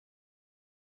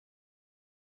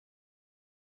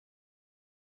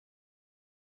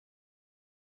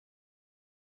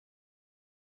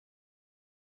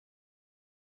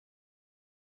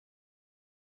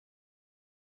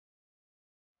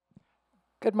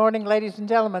Good morning, ladies and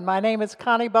gentlemen. My name is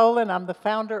Connie Boland. I'm the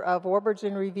founder of Warbirds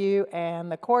in Review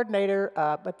and the coordinator.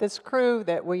 But this crew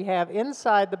that we have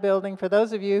inside the building, for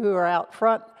those of you who are out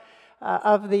front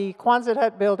of the Quonset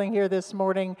Hut building here this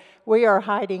morning, we are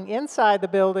hiding inside the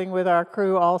building with our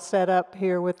crew all set up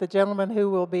here with the gentleman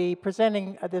who will be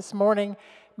presenting this morning.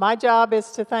 My job is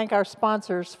to thank our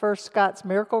sponsors, first Scott's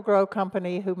Miracle-Gro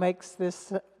Company, who makes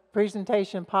this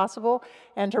presentation possible,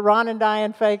 and to Ron and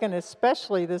Diane Fagan,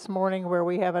 especially this morning where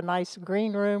we have a nice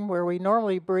green room where we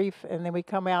normally brief and then we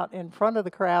come out in front of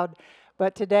the crowd.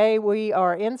 But today we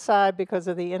are inside because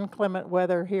of the inclement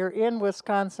weather here in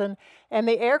Wisconsin, and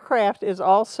the aircraft is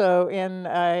also in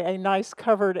a nice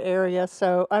covered area.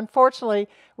 So unfortunately,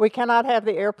 we cannot have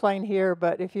the airplane here,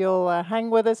 but if you'll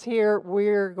hang with us here,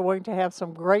 we're going to have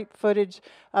some great footage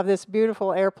of this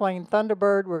beautiful airplane,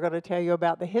 Thunderbird. We're going to tell you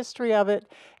about the history of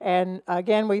it. And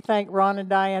again, we thank Ron and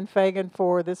Diane Fagan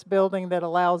for this building that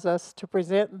allows us to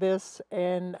present this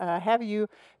and have you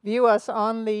view us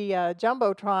on the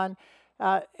Jumbotron.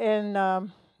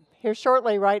 Here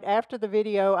shortly, right after the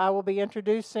video, I will be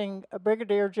introducing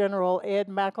Brigadier General Ed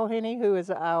McElhenney, who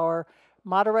is our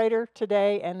moderator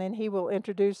today, and then he will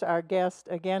introduce our guest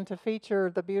again to feature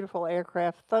the beautiful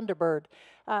aircraft Thunderbird.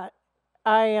 I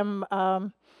am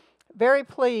very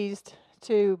pleased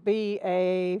to be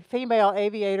a female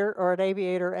aviator, or an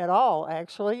aviator at all,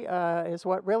 actually, is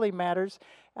what really matters,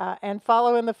 and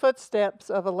follow in the footsteps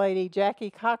of a lady,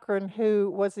 Jackie Cochran, who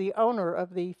was the owner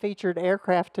of the featured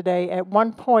aircraft today at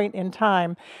one point in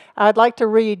time. I'd like to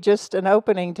read just an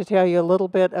opening to tell you a little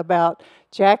bit about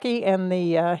Jackie and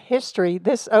the history.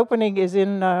 This opening is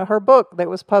in her book that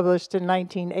was published in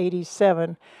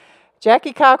 1987.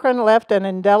 Jackie Cochran left an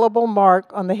indelible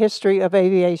mark on the history of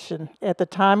aviation. At the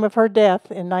time of her death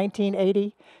in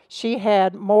 1980, she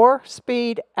had more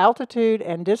speed, altitude,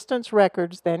 and distance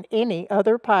records than any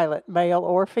other pilot, male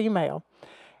or female,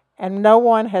 and no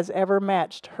one has ever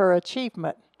matched her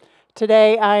achievement.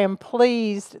 Today, I am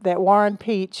pleased that Warren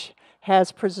Pietsch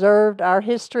has preserved our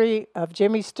history of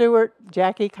Jimmy Stewart,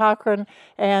 Jackie Cochran,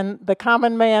 and the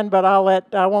common man, but I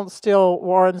won't steal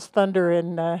Warren's thunder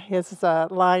in his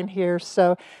line here.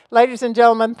 So, ladies and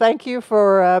gentlemen, thank you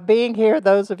for being here,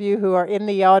 those of you who are in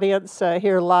the audience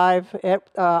here live at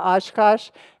Oshkosh,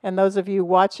 and those of you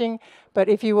watching. But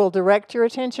if you will direct your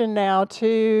attention now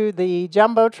to the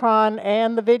Jumbotron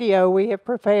and the video, we have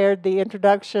prepared the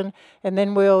introduction, and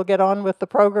then we'll get on with the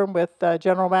program with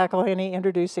General McElhenney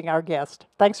introducing our guest.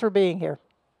 Thanks for being here.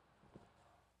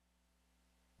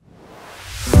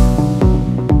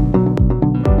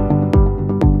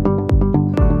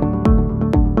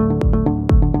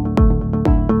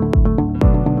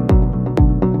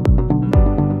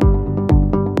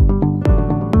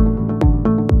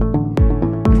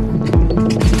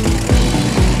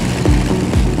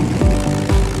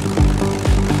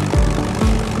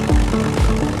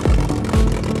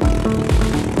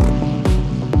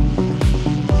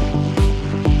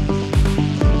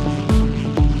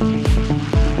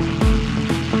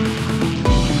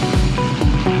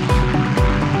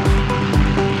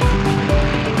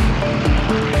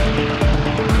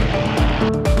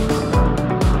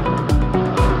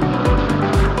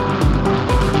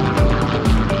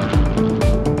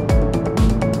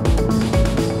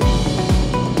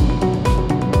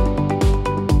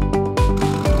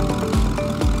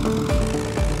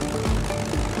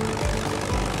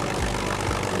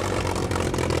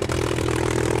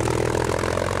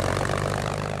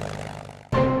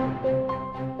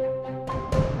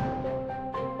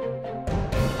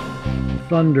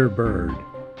 Thunderbird.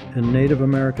 In Native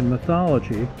American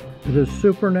mythology, it is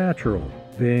supernatural,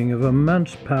 being of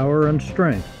immense power and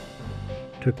strength.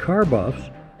 To car buffs,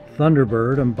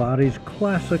 Thunderbird embodies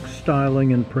classic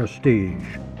styling and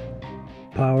prestige.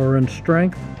 Power and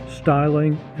strength,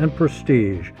 styling, and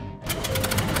prestige.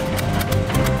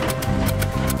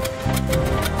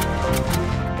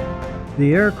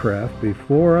 The aircraft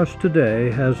before us today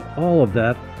has all of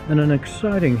that and an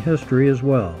exciting history as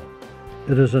well.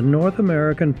 It is a North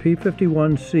American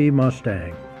P-51C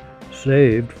Mustang,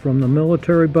 saved from the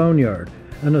military boneyard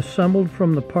and assembled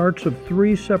from the parts of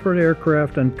 3 separate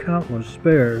aircraft and countless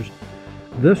spares.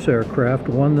 This aircraft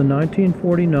won the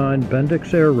 1949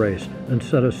 Bendix Air Race and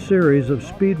set a series of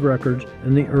speed records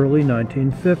in the early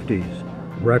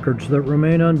 1950s, records that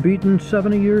remain unbeaten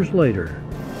 70 years later.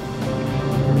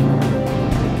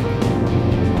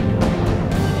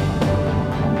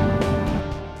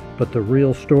 But the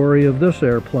real story of this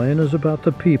airplane is about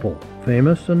the people,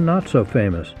 famous and not so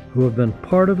famous, who have been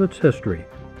part of its history,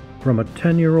 from a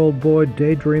 10-year-old boy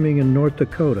daydreaming in North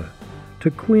Dakota to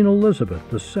Queen Elizabeth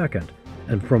II,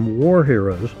 and from war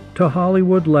heroes to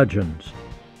Hollywood legends.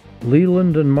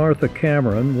 Leland and Martha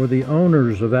Cameron were the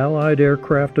owners of Allied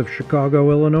Aircraft of Chicago,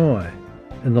 Illinois.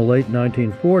 In the late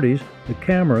 1940s, the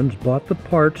Camerons bought the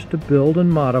parts to build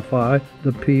and modify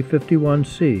the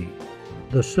P-51C.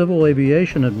 The Civil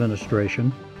Aviation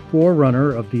Administration,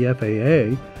 forerunner of the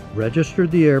FAA,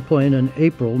 registered the airplane in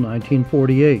April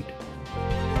 1948.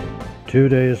 2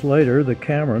 days later, the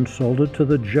Camerons sold it to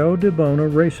the Joe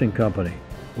DeBona Racing Company,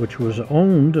 which was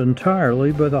owned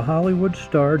entirely by the Hollywood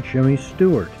star Jimmy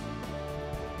Stewart.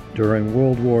 During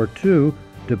World War II,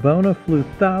 DeBona flew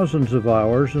thousands of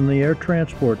hours in the Air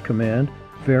Transport Command,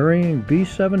 ferrying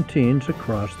B-17s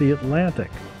across the Atlantic.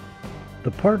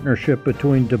 The partnership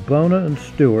between DeBona and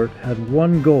Stewart had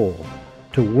one goal: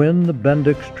 to win the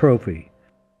Bendix Trophy.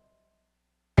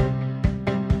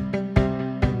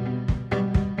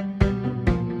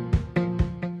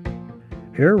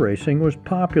 Air racing was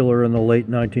popular in the late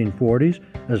 1940s,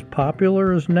 as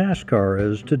popular as NASCAR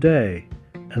is today,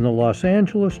 and the Los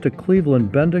Angeles to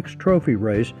Cleveland Bendix Trophy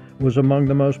race was among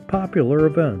the most popular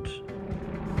events.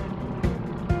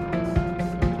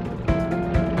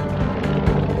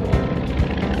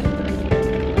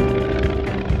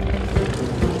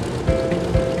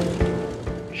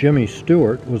 Jimmy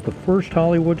Stewart was the first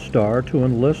Hollywood star to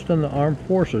enlist in the armed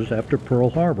forces after Pearl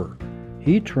Harbor.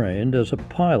 He trained as a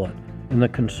pilot in the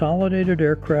Consolidated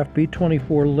Aircraft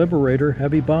B-24 Liberator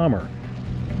heavy bomber.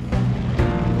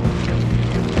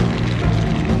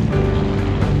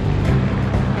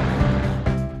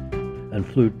 And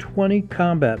flew 20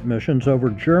 combat missions over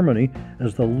Germany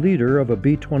as the leader of a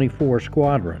B-24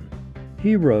 squadron.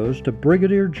 He rose to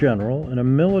Brigadier General in a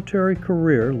military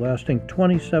career lasting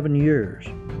 27 years.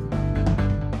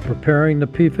 Preparing the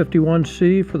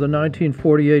P-51C for the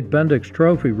 1948 Bendix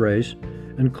Trophy race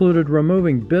included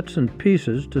removing bits and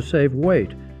pieces to save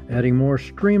weight, adding more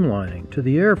streamlining to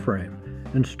the airframe,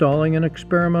 installing an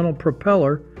experimental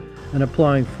propeller, and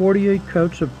applying 48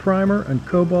 coats of primer and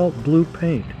cobalt blue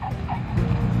paint.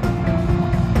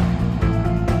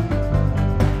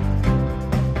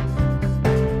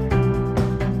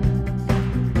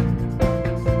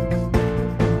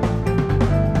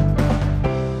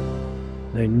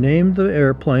 They named the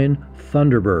airplane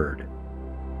Thunderbird.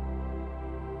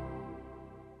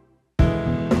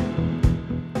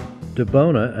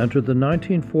 DeBona entered the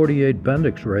 1948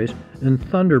 Bendix race in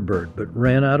Thunderbird, but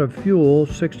ran out of fuel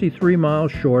 63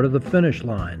 miles short of the finish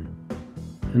line.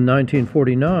 In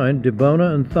 1949,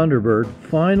 DeBona and Thunderbird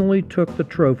finally took the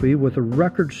trophy with a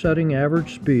record-setting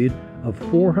average speed of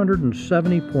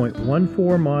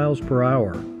 470.14 miles per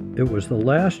hour. It was the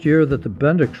last year that the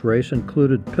Bendix race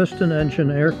included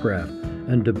piston-engine aircraft,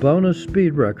 and DeBona's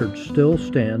speed record still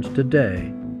stands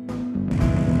today.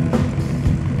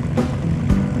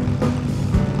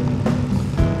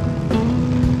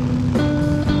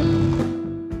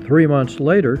 Three months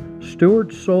later,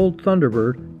 Stewart sold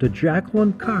Thunderbird to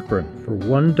Jacqueline Cochran for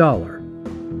 $1.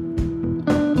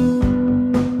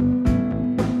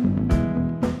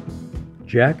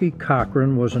 Jackie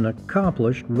Cochran was an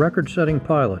accomplished record-setting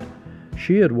pilot.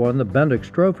 She had won the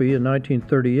Bendix Trophy in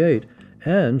 1938,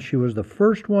 and she was the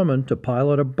first woman to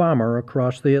pilot a bomber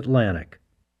across the Atlantic.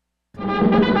 On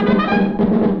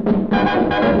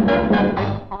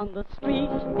the street,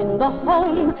 in the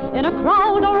home, in a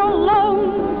crowd or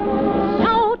alone,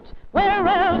 shout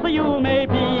wherever you may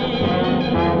be.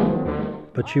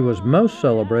 But she was most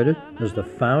celebrated as the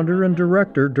founder and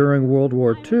director during World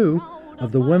War II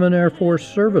of the Women Air Force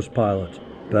Service Pilots,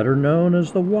 better known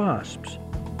as the WASPs.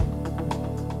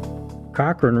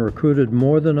 Cochran recruited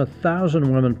more than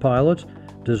 1,000 women pilots,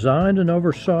 designed and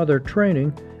oversaw their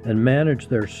training, and managed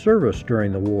their service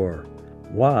during the war.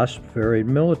 WASP ferried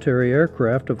military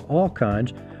aircraft of all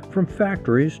kinds from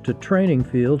factories to training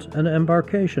fields and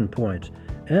embarkation points,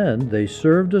 and they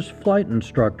served as flight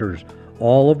instructors,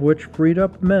 all of which freed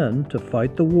up men to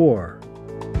fight the war.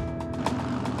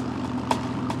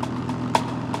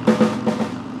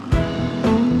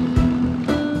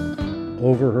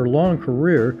 Over her long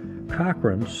career,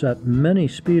 Cochran set many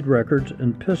speed records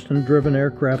in piston-driven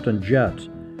aircraft and jets.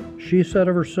 She said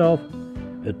of herself,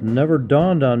 "It never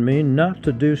dawned on me not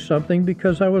to do something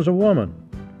because I was a woman."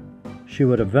 She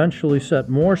would eventually set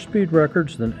more speed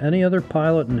records than any other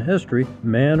pilot in history,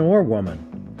 man or woman.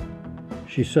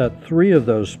 She set 3 of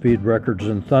those speed records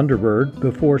in Thunderbird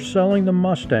before selling the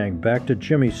Mustang back to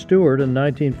Jimmy Stewart in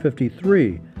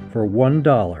 1953 for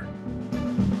 $1.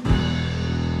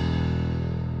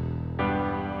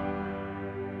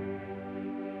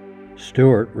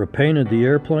 Stewart repainted the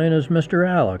airplane as Mr.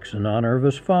 Alex in honor of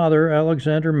his father,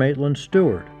 Alexander Maitland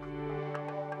Stewart.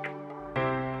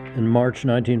 In March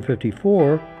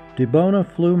 1954, DeBona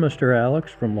flew Mr.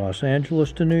 Alex from Los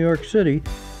Angeles to New York City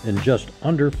in just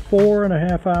under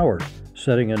 4.5 hours,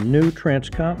 setting a new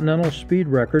transcontinental speed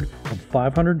record of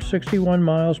 561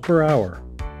 miles per hour.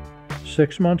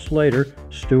 6 months later,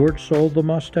 Stewart sold the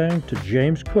Mustang to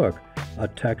James Cook, a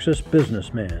Texas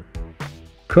businessman.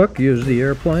 Cook used the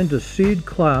airplane to seed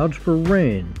clouds for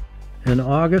rain. In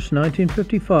August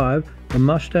 1955, the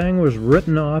Mustang was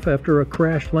written off after a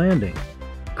crash landing.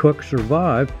 Cook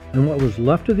survived, and what was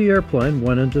left of the airplane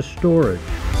went into storage.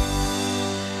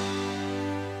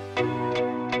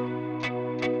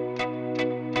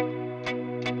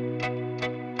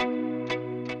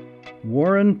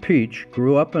 Warren Pietsch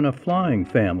grew up in a flying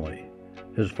family.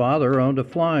 His father owned a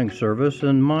flying service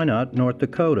in Minot, North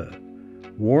Dakota.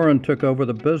 Warren took over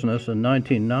the business in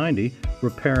 1990,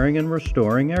 repairing and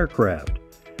restoring aircraft.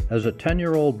 As a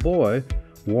 10-year-old boy,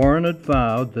 Warren had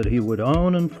vowed that he would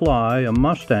own and fly a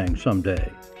Mustang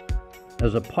someday.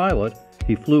 As a pilot,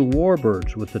 he flew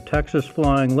Warbirds with the Texas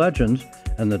Flying Legends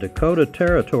and the Dakota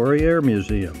Territory Air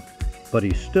Museum, but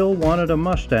he still wanted a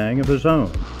Mustang of his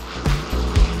own.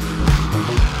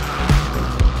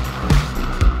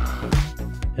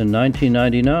 In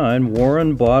 1999,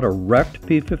 Warren bought a wrecked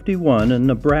P-51 in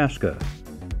Nebraska.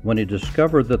 When he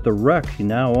discovered that the wreck he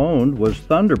now owned was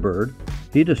Thunderbird,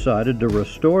 he decided to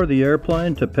restore the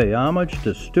airplane to pay homage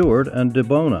to Stewart and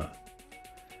DeBona.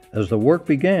 As the work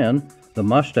began, the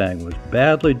Mustang was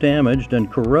badly damaged and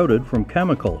corroded from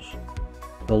chemicals.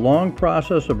 The long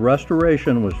process of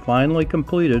restoration was finally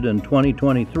completed in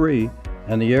 2023,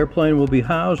 and the airplane will be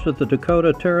housed at the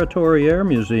Dakota Territory Air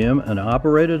Museum and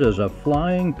operated as a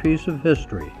flying piece of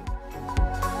history.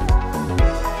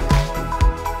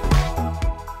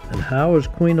 And how is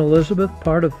Queen Elizabeth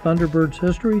part of Thunderbird's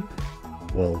history?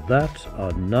 Well, that's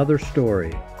another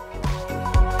story.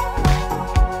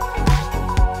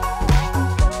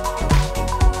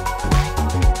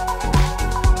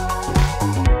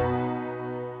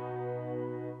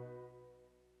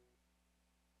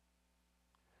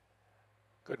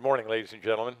 Good morning, ladies and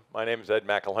gentlemen. My name is Ed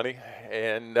McElhenney,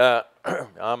 and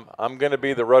I'm going to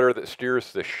be the rudder that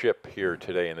steers the ship here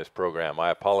today in this program. I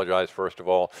apologize, first of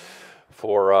all,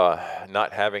 for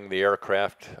not having the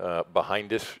aircraft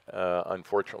behind us.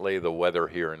 Unfortunately, the weather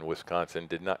here in Wisconsin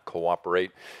did not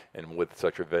cooperate, and with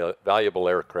such a valuable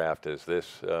aircraft as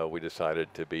this, we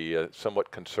decided to be somewhat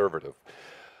conservative.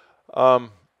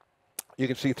 You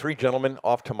can see three gentlemen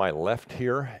off to my left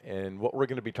here, and what we're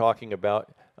going to be talking about,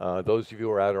 those of you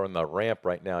who are out on the ramp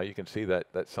right now, you can see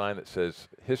that sign that says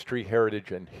History,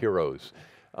 Heritage, and Heroes.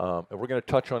 And we're going to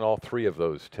touch on all three of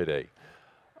those today.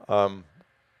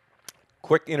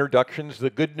 Quick introductions.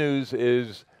 The good news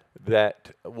is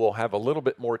that we'll have a little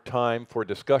bit more time for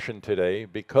discussion today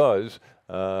because,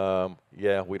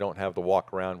 we don't have the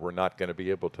walk around. We're not going to be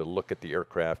able to look at the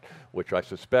aircraft, which I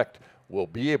suspect we'll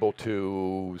be able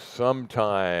to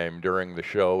sometime during the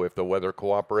show if the weather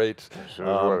cooperates,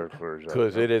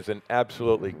 because it is an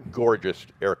absolutely gorgeous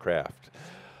aircraft.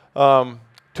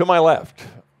 To my left,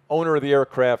 owner of the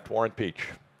aircraft, Warren Pietsch.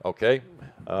 Okay.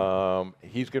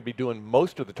 He's going to be doing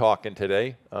most of the talking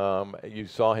today. You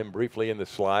saw him briefly in the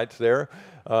slides there.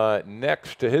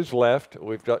 Next to his left,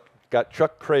 we've got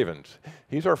Chuck Cravens.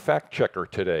 He's our fact checker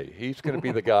today. He's going to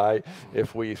be the guy,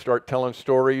 if we start telling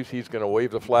stories, he's going to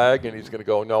wave the flag and he's going to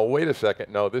go, no, wait a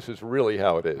second, no, this is really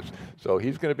how it is. So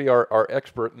he's going to be our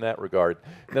expert in that regard.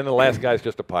 And then the last guy's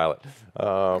just a pilot.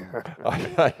 I'll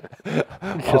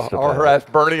harass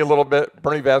Bernie a little bit,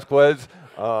 Bernie Vasquez.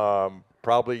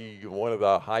 Probably one of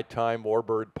the high-time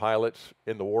Warbird pilots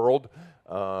in the world,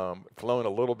 flown a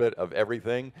little bit of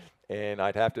everything, and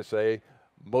I'd have to say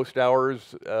most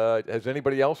hours. Has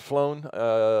anybody else flown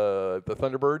the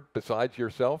Thunderbird besides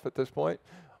yourself at this point?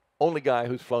 Only guy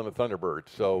who's flown the Thunderbird.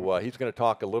 So he's going to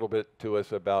talk a little bit to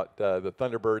us about the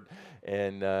Thunderbird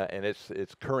and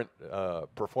its current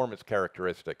performance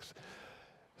characteristics.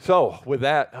 So with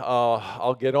that,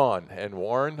 I'll get on. And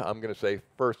Warren, I'm going to say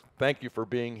first, thank you for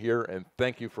being here, and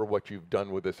thank you for what you've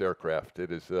done with this aircraft.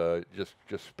 It is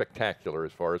just spectacular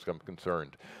as far as I'm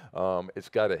concerned. It's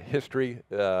got a history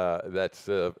that's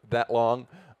that long,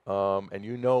 and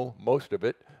you know most of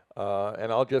it.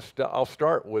 And I'll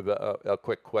start with a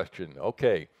quick question.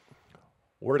 Okay.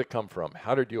 Where did it come from?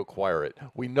 How did you acquire it?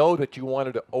 We know that you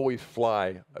wanted to always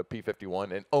fly a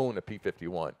P-51 and own a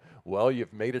P-51. Well,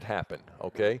 you've made it happen,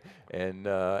 okay? And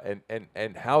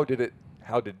how did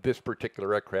this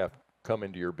particular aircraft come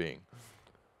into your being?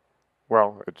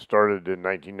 Well, it started in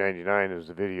 1999, as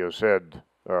the video said,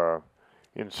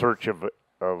 in search of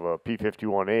a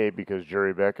P-51A, because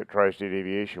Jerry Beck at Tri-State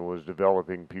Aviation was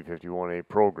developing P-51A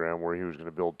program where he was going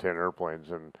to build 10 airplanes,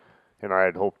 and and I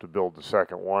had hoped to build the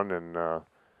second one. And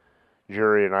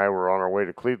Jerry and I were on our way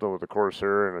to Cleveland with the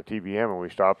Corsair and a TBM, and we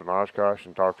stopped in Oshkosh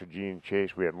and talked to Gene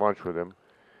Chase. We had lunch with him.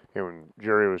 And when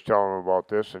Jerry was telling him about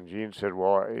this, and Gene said,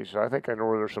 well, he said, I think I know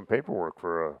where there's some paperwork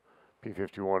for a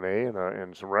P-51A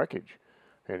and some wreckage.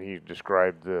 And he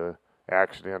described the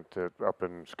accident up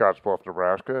in Scottsbluff,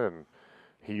 Nebraska, and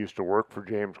he used to work for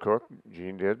James Cook,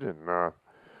 Gene did, and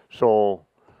so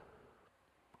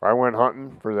I went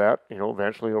hunting for that,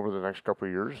 eventually over the next couple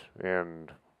of years,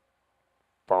 and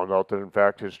found out that in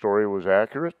fact his story was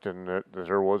accurate, and that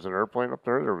there was an airplane up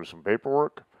there. There was some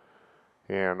paperwork,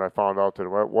 and I found out that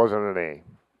it wasn't an A.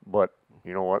 But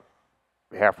you know what?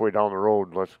 Halfway down the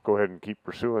road, let's go ahead and keep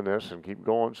pursuing this and keep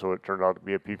going. So it turned out to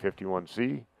be a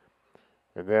P-51C,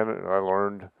 and then I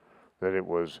learned that it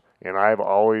was. And I've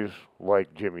always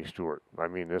liked Jimmy Stewart. I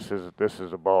mean, this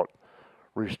is about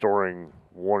restoring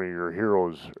one of your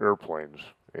heroes' airplanes,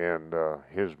 and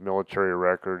his military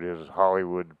record, his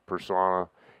Hollywood persona,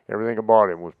 everything about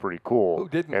him was pretty cool. Who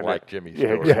didn't and like Jimmy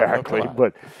Stewart? Exactly,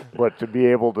 but to be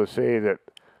able to say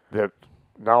that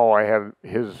now I had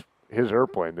his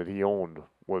airplane that he owned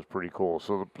was pretty cool.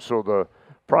 So the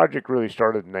project really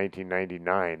started in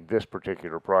 1999. This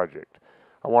particular project.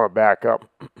 I want to back up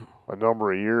a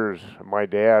number of years. My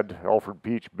dad, Alfred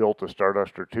Pietsch, built the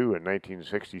Starduster II in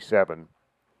 1967,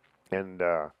 and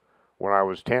when I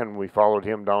was 10, we followed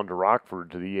him down to Rockford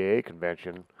to the EAA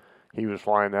convention. He was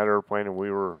flying that airplane, and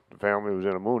the family was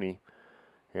in a Mooney,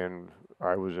 and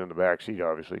I was in the back seat,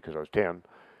 obviously, because I was 10.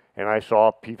 And I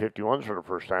saw P-51s for the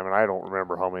first time, and I don't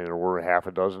remember how many there were, half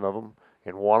a dozen of them.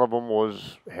 And one of them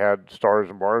had stars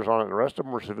and bars on it, and the rest of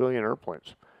them were civilian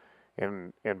airplanes.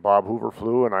 And Bob Hoover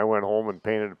flew, and I went home and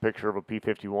painted a picture of a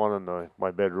P-51 on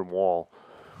my bedroom wall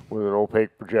with an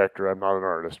opaque projector. I'm not an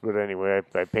artist, but anyway,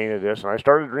 I painted this, and I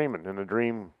started dreaming, and the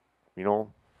dream,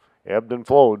 ebbed and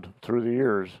flowed through the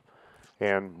years,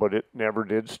 but it never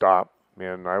did stop,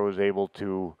 and I was able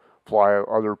to fly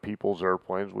other people's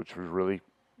airplanes, which was really,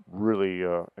 really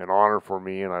an honor for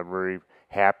me, and I'm very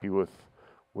happy with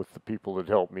the people that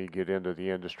helped me get into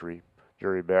the industry.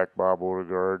 Jerry Beck, Bob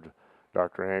Odegaard,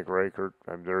 Dr. Hank Reichert,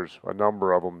 and there's a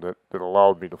number of them that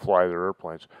allowed me to fly their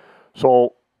airplanes.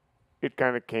 So it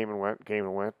kind of came and went,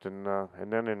 and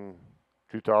then in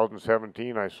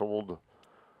 2017 I sold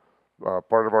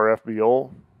part of our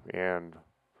FBO, and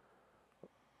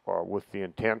with the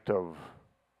intent of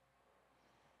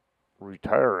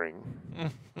retiring.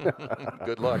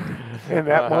 Good luck. And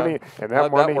that money,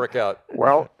 How'd that work out?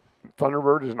 Well,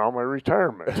 Thunderbird is now my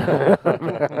retirement.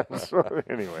 So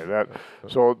anyway,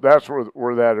 that's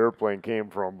where that airplane came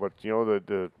from. But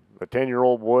the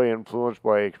 10-year-old boy influenced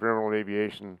by Experimental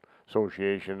Aviation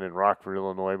Association in Rockford,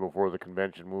 Illinois, before the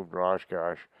convention moved to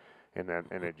Oshkosh, and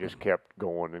it just kept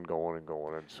going and going and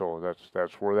going. And so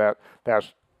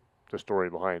that's the story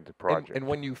behind the project. And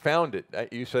when you found it,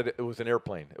 you said it was an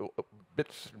airplane.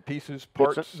 Bits and pieces,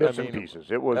 parts. Bits and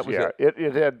pieces. It was,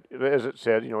 It had, as it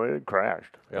said, it had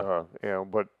crashed. Yeah.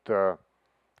 But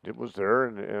it was there,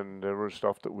 and there was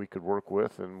stuff that we could work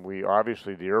with, and we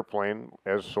obviously the airplane,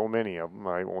 as so many of them,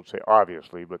 I won't say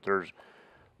obviously, but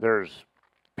there's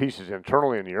pieces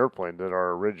internally in the airplane that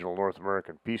are original North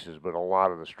American pieces, but a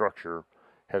lot of the structure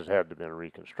has had to be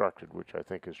reconstructed, which I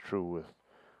think is true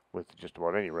with just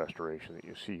about any restoration that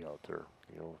you see out there.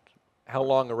 How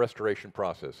long a restoration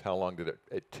process? How long did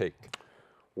it take?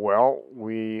 Well,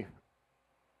 we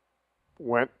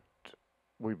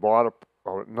bought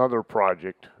another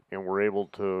project, and were able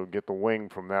to get the wing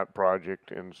from that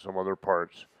project and some other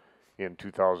parts in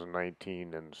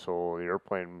 2019, and so the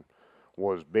airplane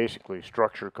was basically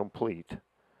structure complete,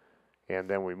 and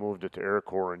then we moved it to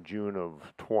AirCorp in June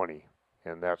of 20,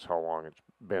 and that's how long it's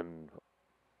been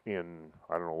in,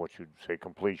 I don't know what you'd say,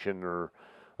 completion or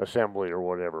assembly or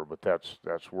whatever, but that's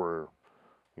where,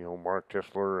 Mark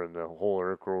Tisler and the whole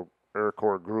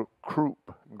AirCorp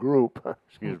group,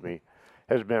 excuse me,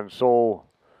 has been so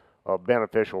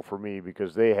beneficial for me,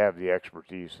 because they have the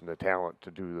expertise and the talent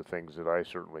to do the things that I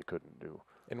certainly couldn't do.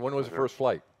 And when was the first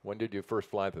flight? When did you first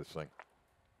fly this thing?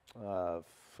 A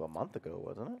month ago,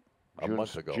 wasn't it? A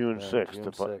month ago. June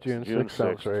 6th. June 6th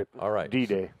sounds right. All right.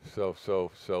 D-Day. So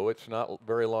it's not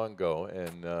very long ago,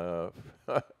 and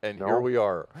and No. here we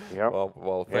are. Yep.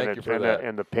 Well, thank you for that.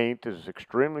 And the paint is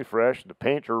extremely fresh. The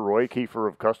painter, Roy Kiefer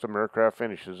of Custom Aircraft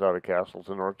Finishes out of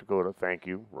Castleton, North Dakota, thank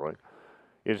you, Roy,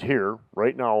 is here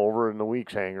right now over in the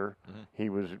Weeks hangar. Mm-hmm. He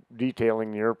was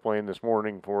detailing the airplane this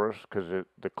morning for us, because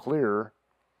the clear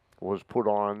was put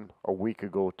on a week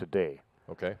ago today.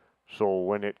 Okay. So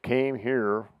when it came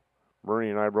here,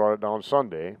 Bernie and I brought it down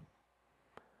Sunday.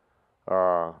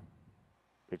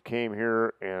 It came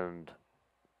here, and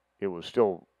it was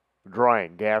still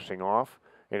drying, gassing off,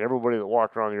 and everybody that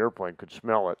walked around the airplane could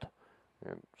smell it.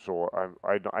 And so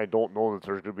I don't know that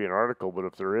there's going to be an article, but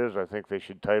if there is, I think they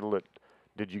should title it,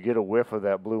 "Did you get a whiff of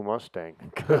that blue Mustang?"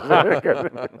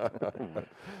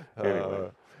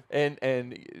 Anyway.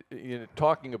 And you know,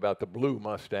 talking about the blue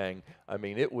Mustang, I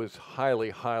mean, it was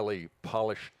highly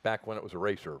polished back when it was a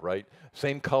racer, right?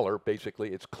 Same color,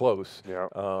 basically. It's close. Yeah.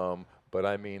 But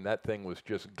I mean, that thing was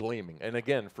just gleaming. And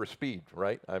again, for speed,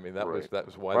 right? I mean, that was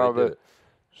why well, they did it.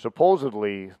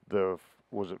 Supposedly,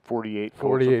 was it 48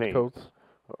 coats of paint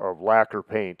of lacquer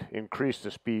paint increased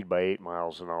the speed by 8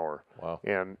 miles an hour. Wow.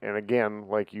 And again,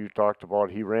 like you talked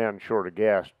about, he ran short of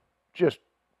gas, just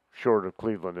short of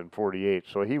Cleveland in 48.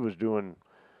 So he was doing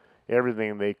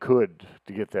everything they could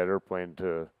to get that airplane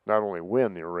to not only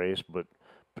win the race, but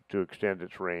to extend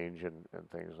its range and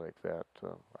things like that.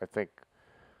 I think,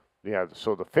 yeah,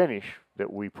 so the finish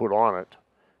that we put on it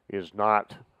is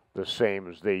not the same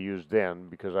as they used then,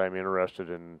 because I'm interested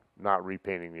in not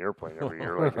repainting the airplane every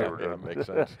year like they were doing. Yeah, makes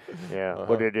sense. Yeah,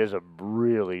 but it is a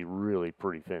really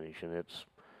pretty finish, and it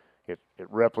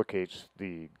replicates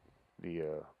the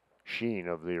sheen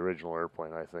of the original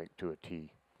airplane, I think, to a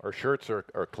T. Our shirts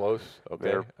are close. Okay,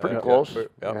 They're pretty close.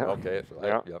 Yeah, okay. So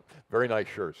Yeah. Very nice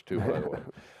shirts too, by the way.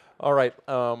 All right.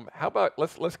 How about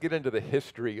let's get into the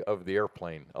history of the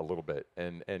airplane a little bit.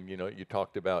 And you know, you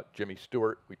talked about Jimmy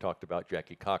Stewart. We talked about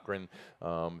Jackie Cochran.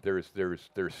 There's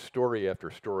story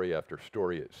after story after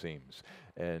story, it seems.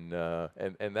 And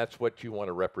that's what you want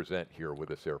to represent here with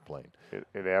this airplane.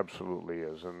 It absolutely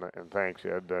is. And thanks,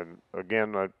 Ed. And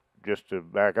again, just to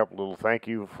back up a little, thank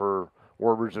you for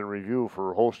Warbirds in Review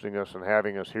for hosting us and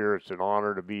having us here. It's an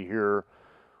honor to be here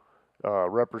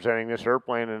representing this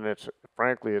airplane, and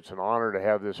frankly, it's an honor to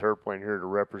have this airplane here to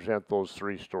represent those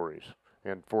three stories.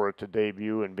 And for it to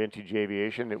debut in Vintage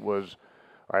Aviation,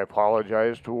 I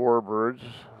apologize to Warbirds,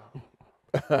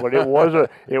 but it was a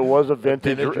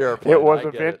vintage airplane. It was a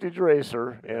vintage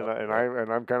racer,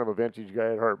 and I'm kind of a vintage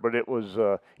guy at heart. But it was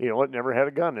it never had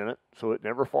a gun in it, so it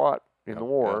never fought in the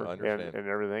war and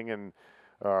everything. And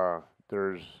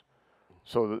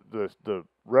the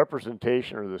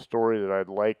representation or the story that I'd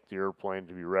like the airplane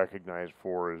to be recognized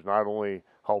for is not only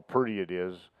how pretty it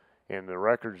is and the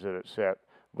records that it set,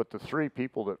 but the three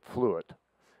people that flew it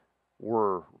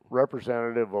were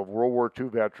representative of World War II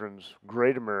veterans,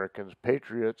 great Americans,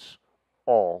 patriots,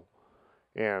 all.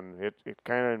 And it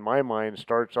kind of, in my mind,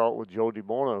 starts out with Joe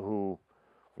DeBona, who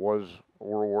was a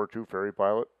World War II ferry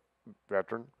pilot,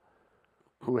 veteran,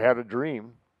 who had a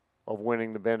dream of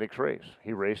winning the Bendix race.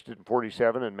 He raced it in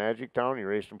 47 in Magic Town, he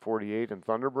raced in 48 in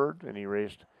Thunderbird, and he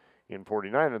raced in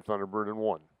 49 in Thunderbird and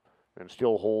won, and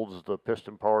still holds the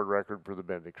piston-powered record for the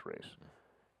Bendix race.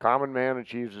 Common man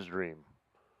achieves his dream.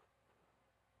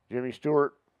 Jimmy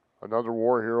Stewart, another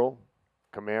war hero,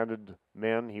 commanded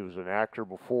men. He was an actor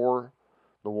before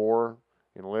the war,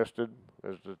 enlisted,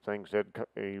 as the thing said.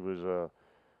 He was a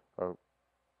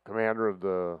commander of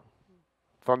the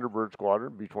Thunderbird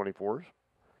squadron, B-24s.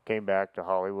 Came back to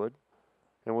Hollywood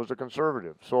and was a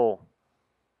conservative. So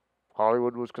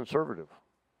Hollywood was conservative.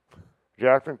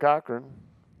 Jacqueline Cochran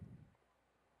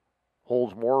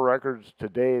holds more records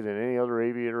today than any other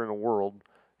aviator in the world.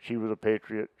 She was a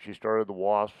patriot. She started the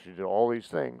WASP. She did all these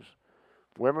things.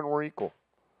 Women were equal.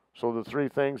 So the three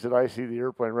things that I see the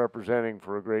airplane representing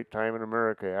for a great time in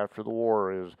America after the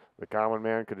war is the common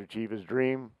man could achieve his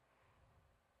dream,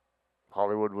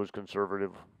 Hollywood was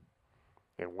conservative,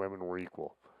 and women were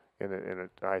equal.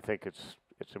 I think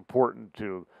it's important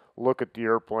to look at the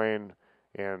airplane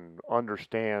and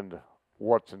understand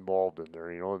what's involved in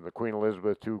there. You know, in the Queen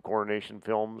Elizabeth II coronation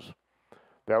films,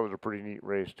 that was a pretty neat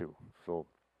race too. So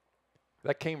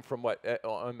that came from what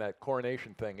on that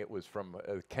coronation thing? It was from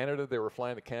Canada. They were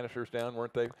flying the canisters down,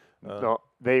 weren't they? No,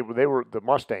 they were the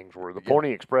Mustangs were. The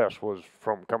Pony Express was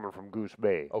coming from Goose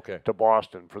Bay to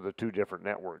Boston for the two different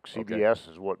networks. CBS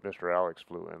is what Mr. Alex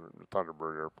flew in, the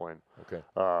Thunderbird airplane. Okay.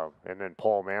 And then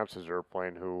Paul Mance's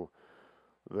airplane, who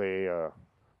they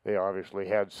obviously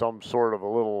had some sort of a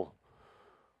little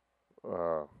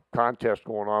contest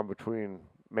going on between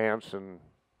Mance and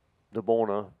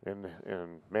DeBona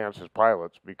and Mance's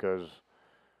pilots, because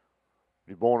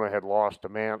DeBona had lost to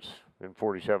Mance in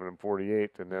 47 and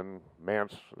 48, and then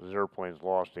Mance's airplanes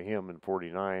lost to him in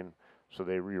 49, so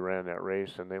they reran that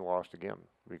race and they lost again.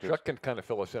 Chuck can kind of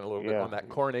fill us in a little bit on that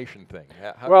coronation thing.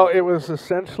 Well, it was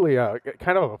essentially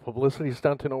kind of a publicity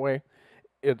stunt in a way.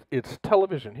 It's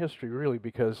television history, really,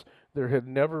 because there had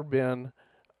never been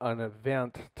an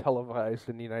event televised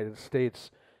in the United States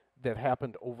that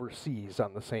happened overseas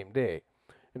on the same day.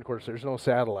 And of course, there's no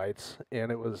satellites, and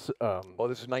it was Oh,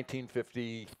 this is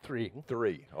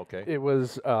 1953. Okay. It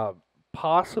was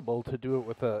possible to do it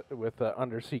with a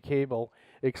undersea cable,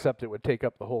 except it would take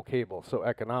up the whole cable. So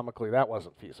economically, that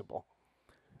wasn't feasible.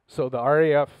 So the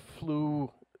RAF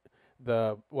flew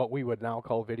what we would now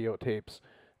call videotapes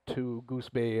to Goose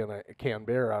Bay and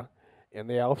Canberra, and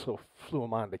they also flew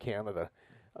them on to Canada.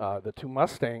 The two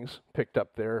Mustangs picked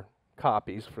up their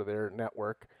copies for their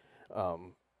network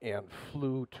and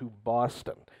flew to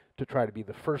Boston to try to be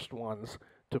the first ones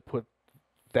to put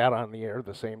that on the air,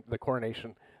 the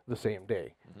coronation, the same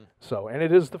day. So, and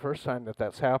it is the first time that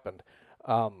that's happened.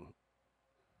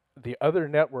 The other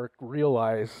network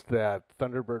realized that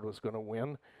Thunderbird was going to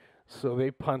win, so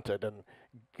they punted and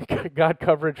got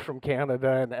coverage from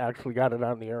Canada and actually got it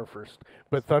on the air first.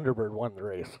 But Thunderbird won the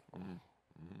race.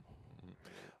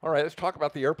 All right, let's talk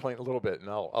about the airplane a little bit, and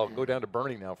I'll go down to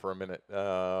Bernie now for a minute.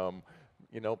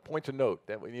 You know, points of note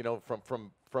that you know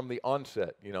from the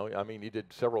onset. You know, I mean, you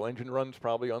did several engine runs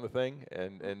probably on the thing,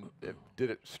 and did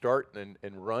it start and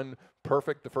run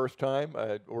perfect the first time?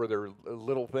 Or were there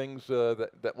little things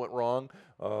that went wrong?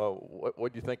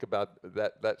 What do you think about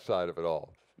that side of it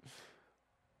all?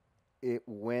 It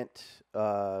went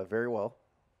very well.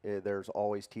 There's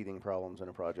always teething problems in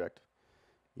a project.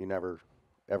 You never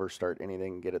ever start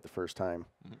anything and get it the first time.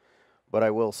 But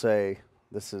I will say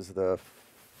this is the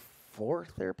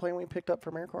fourth airplane we picked up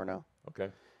from AirCorp now. Okay.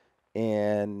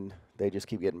 And they just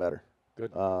keep getting better.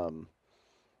 Good.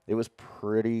 It was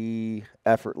pretty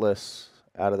effortless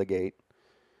out of the gate.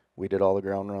 We did all the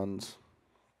ground runs,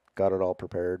 got it all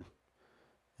prepared,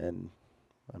 and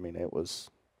I mean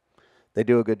they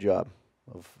do a good job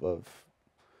of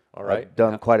all right. I've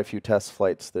done quite a few test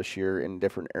flights this year in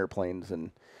different airplanes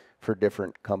and for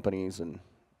different companies, and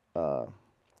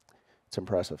it's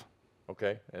impressive.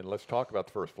 Okay, and let's talk about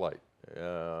the first flight.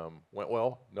 Went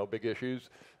well, no big issues.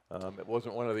 It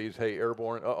wasn't one of these, hey,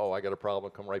 airborne, I got a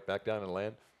problem, come right back down and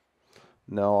land.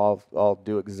 No, I'll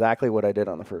do exactly what I did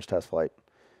on the first test flight.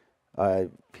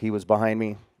 He was behind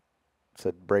me,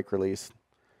 said brake release.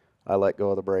 I let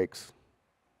go of the brakes,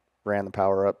 ran the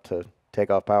power up to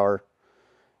takeoff power,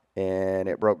 and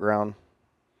it broke ground.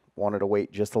 Wanted to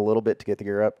wait just a little bit to get the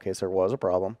gear up in case there was a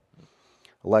problem.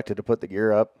 Elected to put the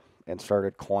gear up and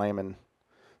started climbing,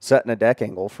 setting a deck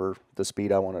angle for the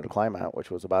speed I wanted to climb at,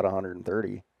 which was about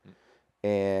 130.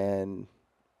 And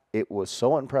it was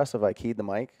so impressive I keyed the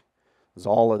mic, because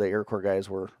all of the AirCorp guys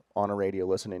were on a radio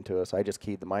listening to us. I just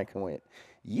keyed the mic and went,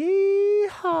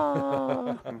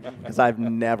 yeehaw! Because I've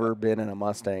never been in a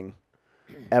Mustang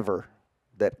ever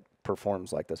that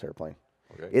performs like this airplane.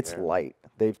 Okay. It's light.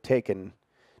 They've taken,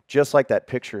 just like that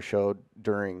picture showed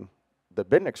during the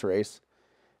Bendix race,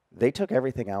 they took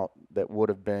everything out that would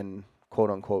have been,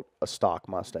 quote-unquote, a stock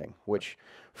Mustang, which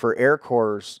for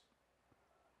AirCorp's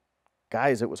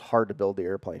guys, it was hard to build the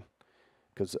airplane.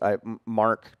 Because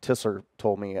Mark Tisser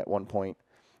told me at one point,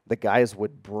 the guys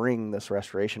would bring this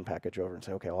restoration package over and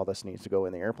say, okay, all this needs to go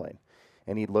in the airplane.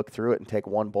 And he'd look through it and take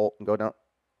one bolt and go down,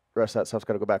 the rest of that stuff's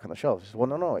got to go back on the shelf. He said, well,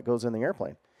 no, it goes in the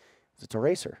airplane. It's a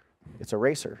racer. It's a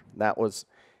racer.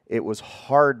 It was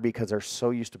hard because they're so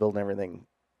used to building everything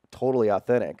totally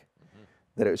authentic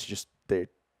that it was just it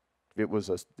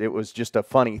was just a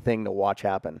funny thing to watch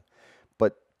happen.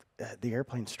 But the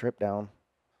airplane stripped down.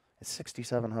 It's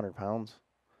 6,700 pounds.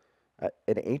 An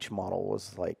H model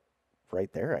was like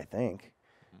right there, I think.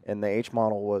 And the H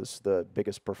model was the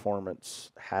biggest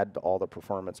performance, had all the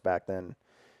performance back then.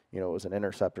 You know, it was an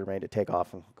interceptor made to take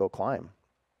off and go climb.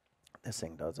 This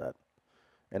thing does that.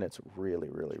 And it's really,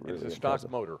 really, really It's a impressive.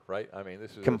 stock motor, right? I mean,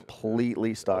 this is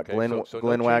completely stock. Okay, Glenn no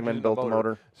Wagman changes in built the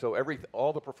motor. So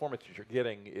all the performance that you're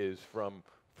getting is from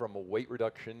a weight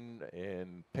reduction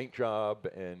and paint job,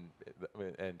 and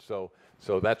so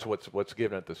that's what's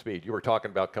given it the speed. You were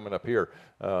talking about coming up here,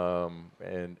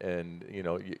 and you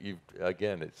know, you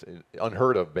again, it's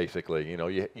unheard of basically. You know,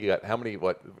 you got how many?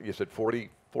 What you said, 40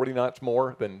 knots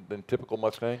more than typical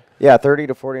Mustang? Yeah, 30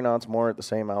 to 40 knots more at the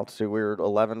same altitude. We were at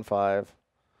 11.5,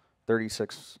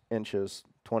 36 inches,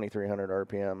 2,300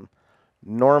 RPM.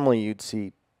 Normally you'd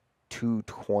see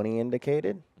 220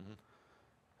 indicated.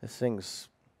 This thing's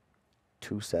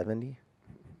 270.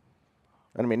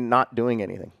 I mean, not doing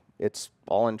anything. It's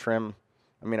all in trim.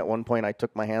 I mean, at one point I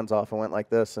took my hands off and went like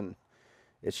this, and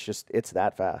it's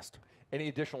that fast. Any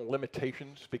additional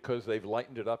limitations because they've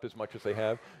lightened it up as much as they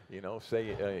have? You know,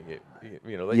 say,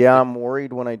 you know. I'm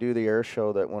worried when I do the air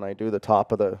show that when I do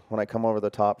when I come over the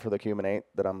top for the Cuban 8,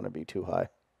 that I'm going to be too high.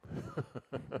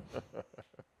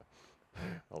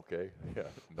 Okay, yeah,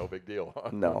 no big deal.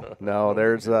 No,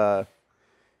 there's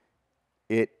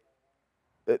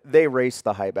they race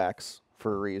the high backs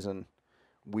for a reason.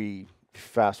 We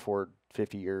fast forward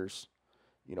 50 years,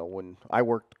 you know, when I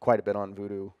worked quite a bit on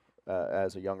Voodoo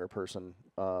as a younger person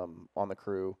on the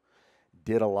crew,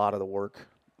 did a lot of the work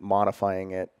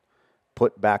modifying it,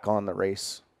 put back on the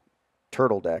race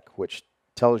turtle deck, which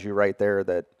tells you right there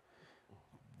that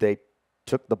they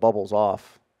took the bubbles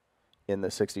off in the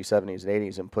 60s, 70s, and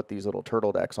 80s and put these little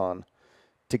turtle decks on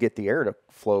to get the air to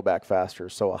flow back faster.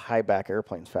 So a high back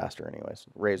airplane's faster anyways.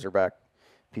 Razorback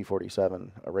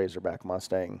P-47, a Razorback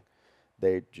Mustang,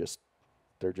 they're just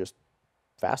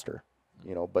faster,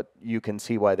 you know, but you can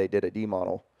see why they did a D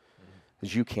model,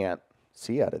 because you can't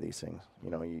see out of these things. You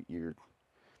know, you're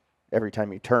every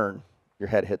time you turn, your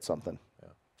head hits something. Yeah.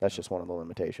 That's just one of the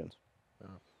limitations.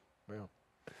 Yeah.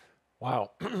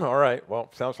 Wow. All right. Well,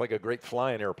 sounds like a great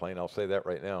flying airplane. I'll say that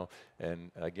right now.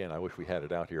 And again, I wish we had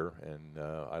it out here, and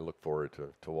I look forward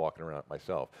to walking around it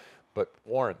myself. But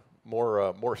Warren,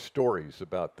 more stories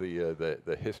about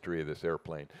the history of this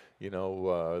airplane. You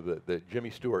know, the Jimmy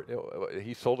Stewart,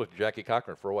 he sold it to Jackie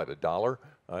Cochran for what, $1?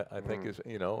 I think is,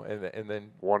 you know, and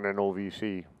then Won an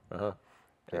OVC.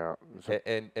 Yeah.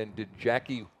 And did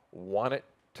Jackie want it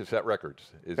to set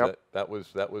records? Is Yep. that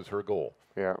was her goal?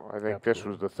 Yeah, I think this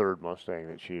was the third Mustang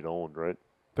that she'd owned, right?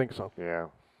 Think so. Yeah,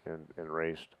 and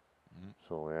raced.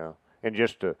 So yeah, and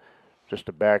just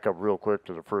to back up real quick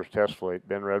to the first test flight,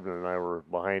 Ben Redmond and I were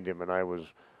behind him, and I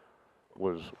was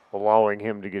allowing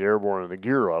him to get airborne and the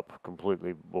gear up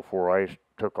completely before I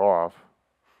took off,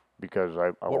 because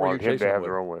I wanted him to have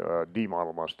their own D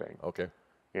model Mustang. Okay.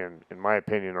 And in my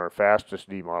opinion, our fastest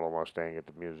D model Mustang at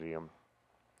the museum,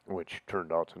 which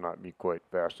turned out to not be quite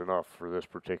fast enough for this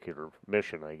particular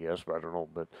mission, I guess, but I don't know.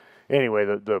 But anyway,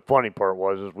 the funny part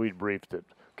was we'd briefed that,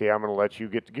 okay, I'm going to let you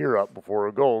get the gear up before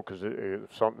we go, because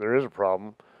if there is a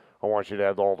problem, I want you to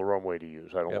have all the runway to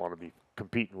use. I don't want to be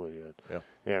competing with you. Yep.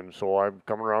 And so I'm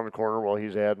coming around the corner while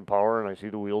he's adding power, and I see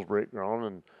the wheels break ground,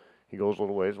 and he goes a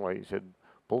little ways, and like he said,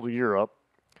 pull the gear up.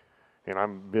 And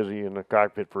I'm busy in the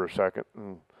cockpit for a second,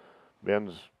 and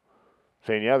Ben's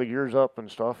saying, yeah, the gear's up and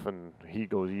stuff, and he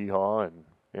goes, yeehaw,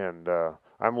 and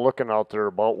I'm looking out there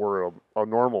about where a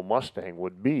normal Mustang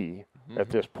would be at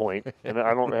this point, and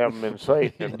I don't have him in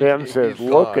sight. And Ben says,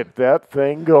 look at that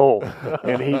thing go.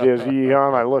 And he does, yeehaw,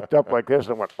 and I looked up like this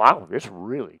and went, wow, it's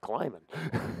really climbing.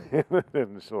 and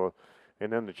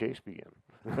then the chase began.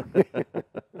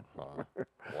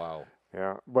 Wow.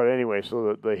 Yeah, but anyway,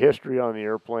 so the history on the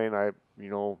airplane,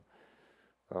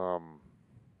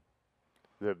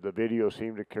 the video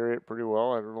seemed to carry it pretty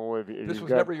well. I don't know if this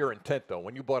was never your intent, though.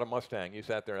 When you bought a Mustang, you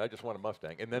sat there and I just want a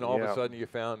Mustang, and then all of a sudden you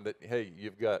found that, hey,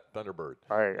 you've got Thunderbird.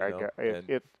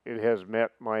 It has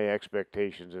met my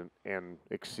expectations and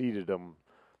exceeded them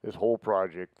this whole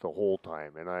project the whole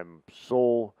time, and I'm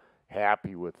so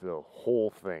happy with the whole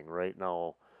thing right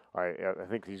now. I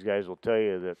think these guys will tell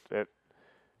you that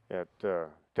at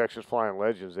Texas Flying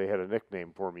Legends, they had a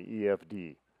nickname for me,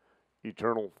 EFD,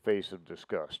 Eternal Face of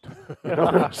Disgust. You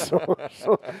know?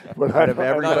 But out of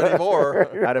everybody, not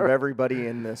anymore. Out of everybody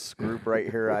in this group right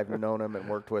here, I've known them and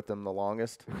worked with them the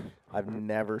longest. I've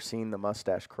never seen the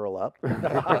mustache curl up.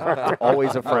 It's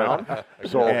always a frown.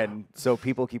 So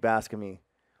people keep asking me,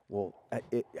 well,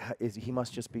 he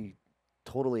must just be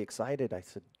totally excited. I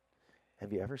said,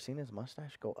 have you ever seen his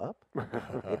mustache go up?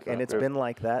 And it's been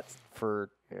like that for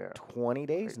 20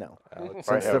 days now.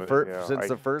 Since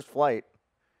the first flight.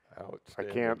 I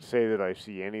can't say that I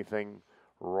see anything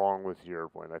wrong with the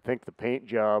airplane. I think the paint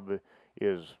job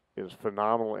is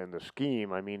phenomenal, and the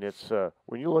scheme, I mean, it's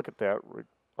when you look at that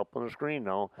up on the screen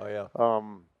now. Oh, yeah.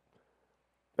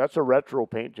 That's a retro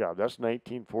paint job. That's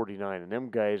 1949, and them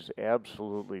guys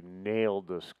absolutely nailed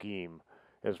the scheme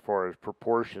as far as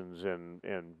proportions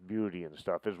and beauty and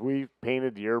stuff. As we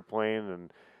painted the airplane,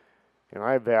 and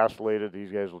I vacillated,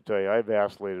 these guys will tell you, I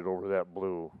vacillated over that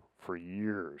blue for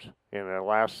years. And in the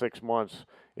last 6 months,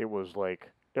 it was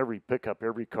like every pickup,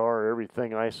 every car,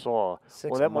 everything I saw.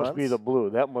 Must be the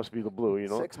blue. That must be the blue, you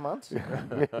know. 6 months?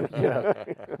 Yeah.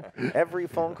 Every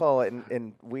phone call,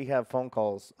 and we have phone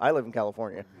calls. I live in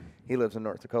California. He lives in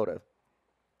North Dakota.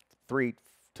 3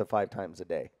 to 5 times a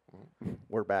day.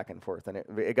 We're back and forth, and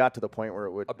it got to the point where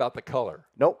it would. About the color?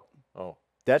 Nope. Oh.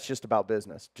 That's just about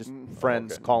business. Just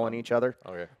friends calling each other.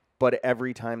 Okay. But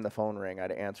every time the phone rang,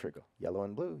 I'd answer it, go, yellow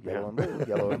and blue, yellow and blue,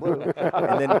 yellow and blue.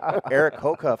 And then Eric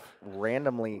Hocuff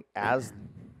randomly, as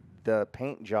the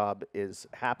paint job is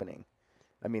happening,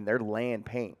 I mean, they're laying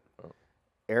paint. Oh.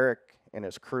 Eric and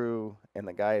his crew and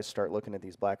the guys start looking at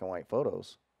these black and white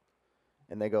photos,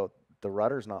 and they go, the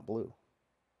rudder's not blue.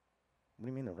 What do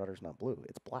you mean the rudder's not blue?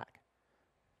 It's black.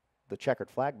 The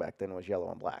checkered flag back then was yellow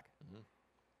and black. Mm-hmm.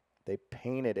 They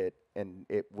painted it, and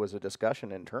it was a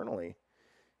discussion internally.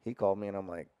 He called me, and I'm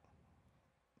like,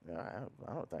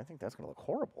 I think that's going to look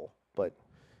horrible. But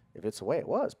if it's the way it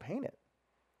was, paint it.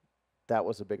 That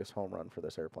was the biggest home run for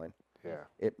this airplane.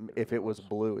 Yeah. If it was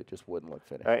blue, it just wouldn't look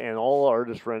finished. And all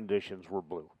artist renditions were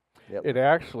blue. Yep.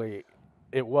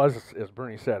 It was, as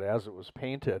Bernie said, as it was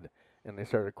painted, and they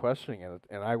started questioning it.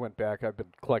 And I went back. I've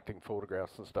been collecting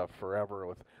photographs and stuff forever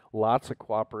with lots of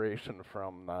cooperation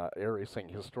from Air Racing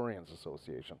Historians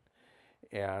Association.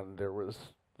 And there was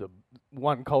the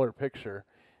one color picture,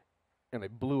 and they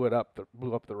blew up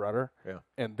the rudder,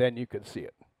 and then you could see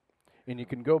it. And you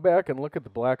can go back and look at the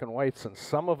black and whites, and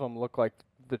some of them look like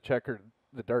the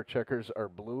dark checkers are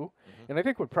blue. And I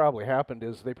think what probably happened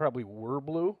is they probably were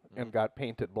blue and got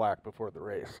painted black before the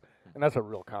race. And that's a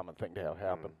real common thing to have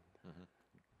happen.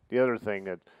 The other thing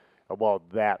about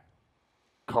that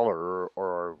color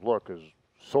or look is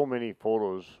so many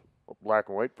photos, black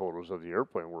and white photos of the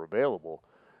airplane were available,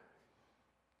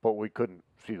 but we couldn't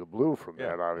see the blue from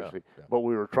that, obviously. But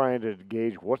we were trying to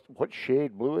gauge what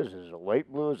shade blue is. Is it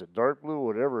light blue? Is it dark blue?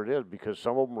 Whatever it is, because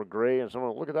some of them were gray and some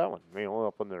of them, look at that one,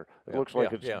 up in there. It looks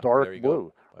like it's dark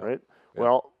blue, right?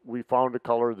 Well, we found a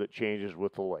color that changes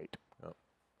with the light,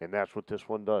 and that's what this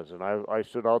one does. And I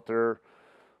stood out there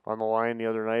on the line the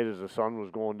other night as the sun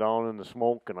was going down in the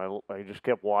smoke, and I just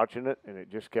kept watching it, and it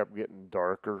just kept getting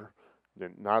darker.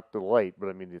 Not the light, but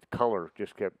I mean the color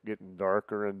just kept getting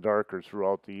darker and darker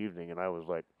throughout the evening, and I was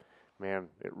like, man,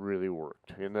 it really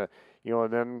worked. And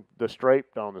and then the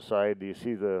stripe down the side, do you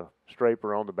see the stripe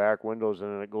around the back windows, and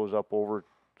then it goes up over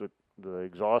the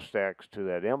exhaust stacks to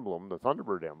that emblem, the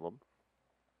Thunderbird emblem.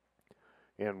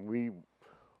 And we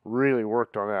really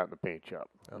worked on that in the paint shop.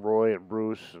 Roy and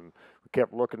Bruce, and we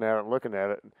kept looking at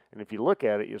it. And if you look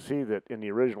at it, you see that in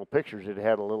the original pictures, it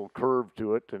had a little curve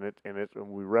to it, and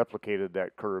we replicated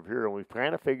that curve here, and we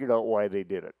kind of figured out why they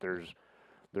did it. There's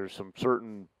some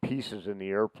certain pieces in the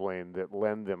airplane that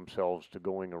lend themselves to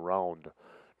going around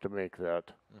to make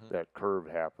that curve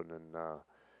happen.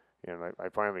 And I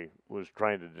finally was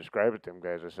trying to describe it to them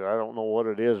guys. I said, I don't know what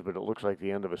it is, but it looks like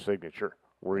the end of a signature,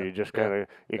 where you just kind of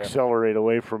accelerate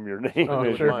away from your name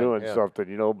as you're doing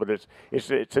something, But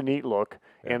it's a neat look,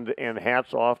 and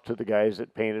hats off to the guys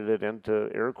that painted it and to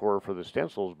AirCorp for the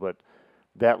stencils. But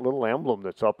that little emblem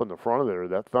that's up in the front of there,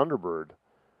 that Thunderbird,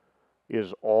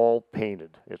 is all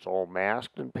painted. It's all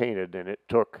masked and painted, and it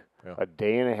took a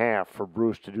day and a half for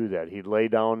Bruce to do that. He'd lay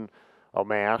down a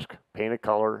mask, paint a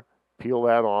color, peel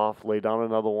that off, lay down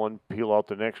another one, peel out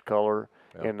the next color.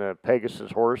 And the Pegasus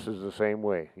horse is the same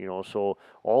way, So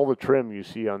all the trim you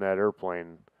see on that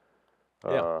airplane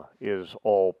is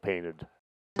all painted.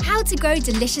 How to grow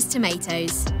delicious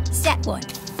tomatoes. Step 1.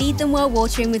 Feed them while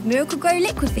watering with Miracle Grow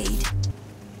Liquid Feed.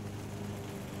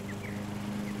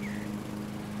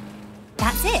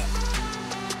 That's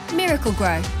it. Miracle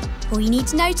Grow. All you need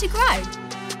to know to grow.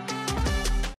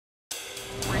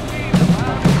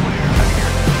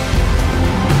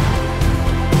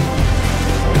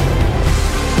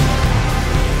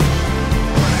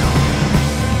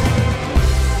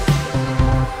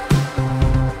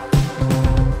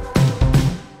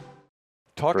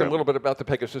 Talk a little bit about the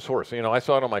Pegasus horse. I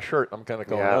saw it on my shirt. I'm kind of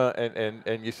going,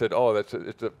 and you said, oh, it's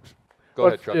a. Go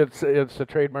ahead, Chuck. It's a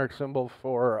trademark symbol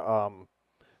for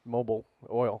Mobil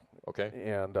Oil. Okay.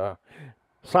 And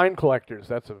sign collectors.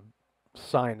 That's a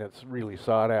sign that's really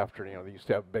sought after. They used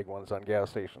to have big ones on gas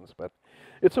stations, but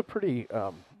it's a pretty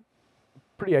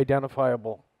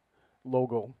identifiable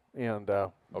logo. And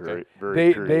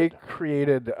they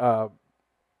created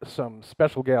some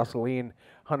special gasoline,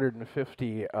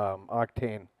 150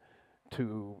 octane,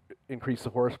 to increase the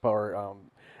horsepower.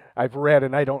 I've read,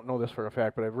 and I don't know this for a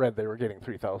fact, but I've read they were getting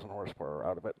 3,000 horsepower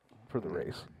out of it for the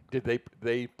race. Did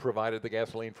they provided the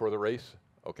gasoline for the race?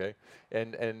 Okay,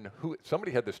 and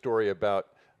somebody had the story about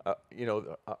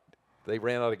they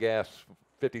ran out of gas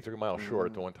 53 miles short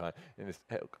at the one time, and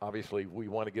obviously we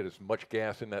want to get as much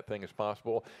gas in that thing as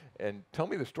possible. And tell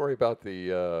me the story about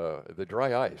the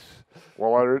dry ice.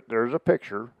 Well, there's a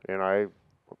picture, and I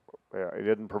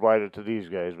didn't provide it to these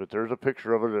guys, but there's a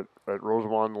picture of it at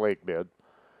Rosamond Lake bed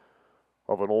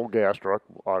of an old gas truck.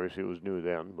 Obviously, it was new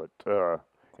then, but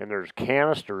and there's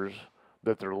canisters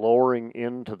that they're lowering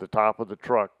into the top of the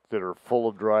truck that are full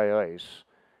of dry ice,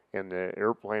 and the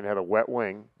airplane had a wet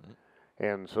wing.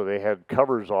 And so they had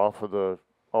covers off of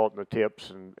out in the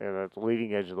tips and at the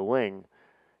leading edge of the wing,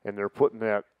 and they're putting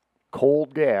that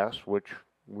cold gas, which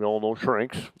we all know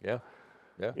shrinks,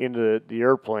 into the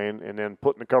airplane, and then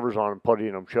putting the covers on and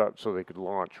puttying them shut so they could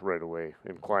launch right away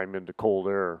and climb into cold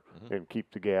air and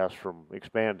keep the gas from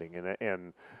expanding.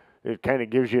 And it kind of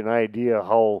gives you an idea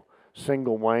how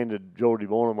single-minded Joe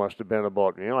DeBona must have been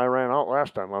about, I ran out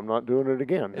last time. I'm not doing it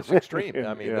again. It's extreme.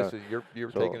 I mean, yeah. this is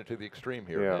you're So, taking it to the extreme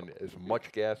here, yeah. and as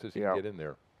much gas as you can get in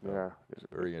there. Yeah, it's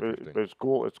very interesting. It's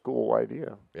cool. It's a cool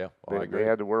idea. Yeah, well, I agree. They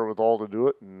had the wherewithal to do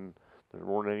it, and there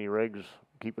weren't any regs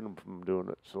keeping them from doing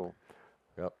it. So,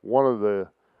 one of the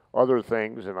other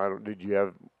things, and did you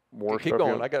have more Keep stuff?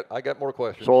 going. I got more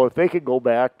questions. So if they could go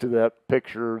back to that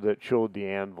picture that showed the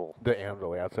anvil. The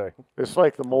anvil, yeah, sorry. It's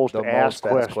like the most asked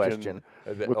question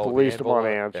with the least amount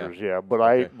of answers. Yeah, but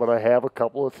I have a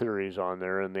couple of theories on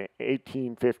there. In the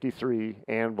 1853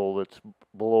 anvil that's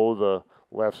below the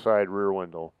left side rear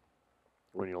window,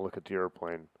 when you look at the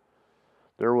airplane,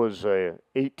 there was a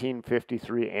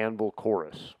 1853 anvil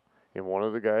chorus, and one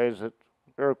of the guys at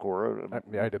AirCorp,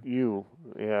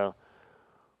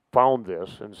 found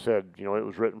this and said, it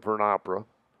was written for an opera,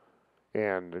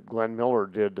 and Glenn Miller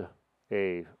did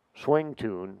a swing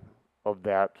tune of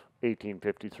that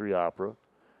 1853 opera,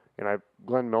 and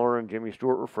Glenn Miller and Jimmy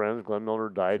Stewart were friends. Glenn Miller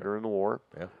died during the war.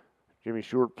 Yeah. Jimmy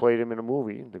Stewart played him in a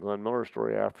movie, the Glenn Miller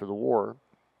story, after the war.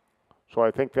 So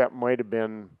I think that might have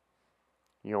been,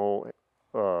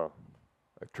 a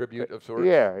tribute of sorts.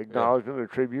 Yeah, acknowledgement, a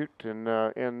tribute, and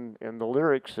the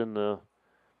lyrics in the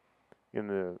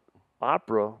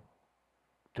opera,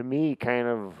 to me, kind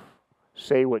of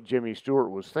say what Jimmy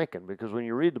Stewart was thinking, because when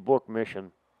you read the book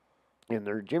Mission, in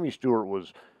there, Jimmy Stewart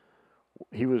was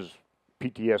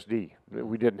PTSD.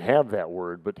 We didn't have that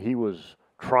word, but he was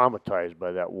traumatized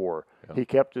by that war. Yeah. He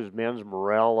kept his men's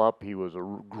morale up. He was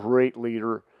a great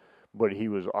leader, but he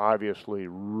was obviously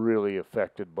really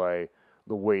affected by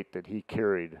the weight that he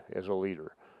carried as a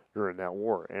leader during that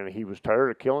war. And he was tired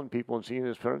of killing people and seeing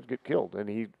his friends get killed. And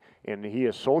he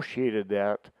associated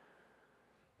that.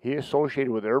 He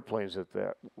associated with airplanes with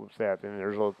that. And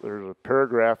there's a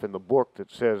paragraph in the book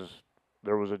that says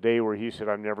there was a day where he said,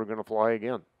 "I'm never going to fly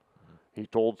again." Mm-hmm. He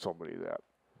told somebody that.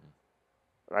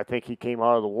 I think he came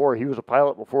out of the war. He was a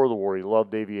pilot before the war. He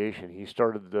loved aviation. He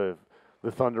started the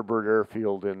Thunderbird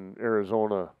airfield in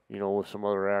Arizona, with some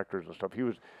other actors and stuff.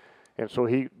 And so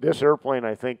this airplane,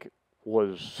 I think,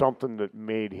 was something that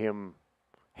made him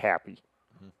happy.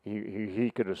 Mm-hmm.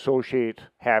 He could associate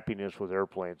happiness with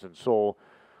airplanes. And so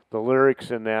the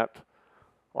lyrics in that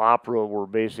opera were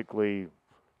basically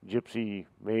Gypsy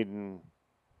Maiden,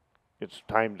 it's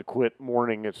time to quit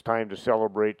mourning, it's time to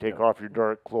celebrate, take off your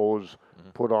dark clothes,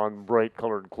 put on bright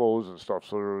colored clothes and stuff.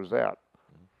 So there was that.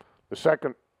 The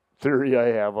second theory I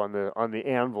have on the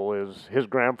anvil is his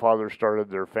grandfather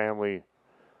started their family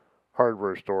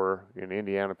hardware store in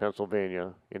Indiana,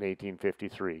 Pennsylvania in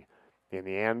 1853. And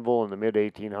the anvil in the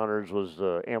mid-1800s was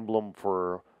the emblem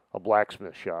for a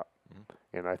blacksmith shop.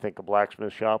 Mm-hmm. And I think a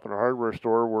blacksmith shop and a hardware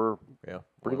store were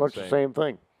pretty much the same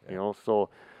thing. Yeah. So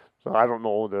I don't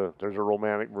know. There's a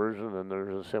romantic version and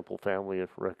there's a simple family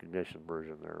recognition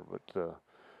version there. But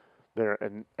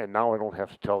and now I don't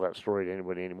have to tell that story to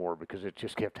anybody anymore because it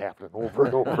just kept happening over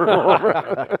and over and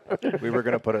over. We were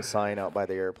going to put a sign out by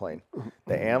the airplane.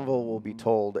 The anvil will be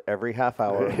told every half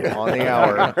hour on the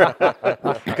hour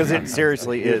because it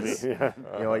seriously is. Yeah.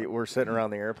 We're sitting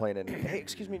around the airplane and, hey,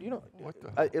 excuse me, do you know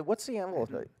what's the anvil?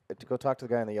 To go talk to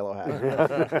the guy in the yellow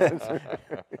hat.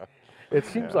 It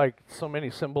seems like so many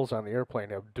symbols on the airplane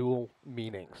have dual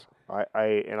meanings.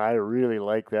 I really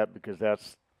like that because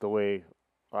that's the way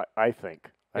I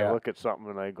think. Yeah. I look at something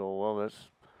and I go, well, that's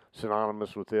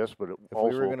synonymous with this, but it if also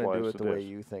we were going to do applies it to the way this.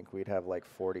 you think, we'd have like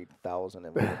 40,000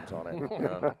 emblems on it.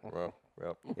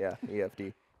 Yeah,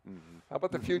 EFD. Mm-hmm. How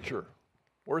about the future?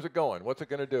 Where's it going? What's it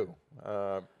going to do?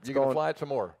 You going to fly it some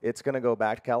more? It's going to go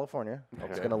back to California. Okay.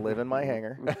 It's going to live in my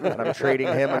hangar, and I'm trading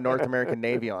him a North American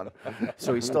Navy on,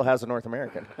 so he still has a North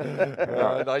American.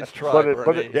 Nice try, I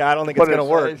don't think it's going to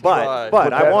work, nice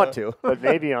but I want to. But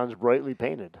Navion's brightly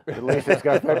painted. At least it's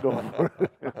got that going for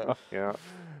it. Yeah.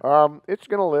 It's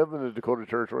going to live in the Dakota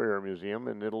Territory Air Museum,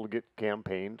 and it'll get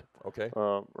campaigned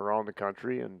around the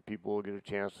country, and people will get a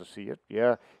chance to see it.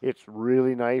 Yeah, it's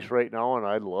really nice right now, and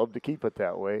I'd love to keep it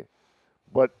that way,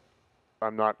 but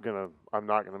I'm not gonna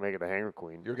make it a hangar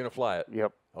queen. You're gonna fly it.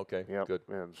 Yep. Okay. Yep. Good.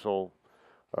 And so,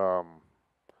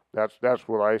 that's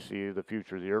what I see the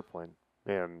future of the airplane,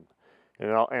 and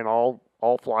I'll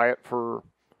fly it for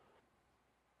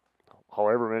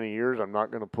however many years. I'm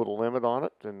not going to put a limit on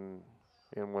it, and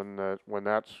when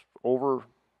that's over,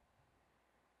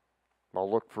 I'll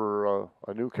look for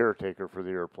a new caretaker for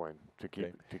the airplane to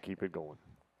keep it going.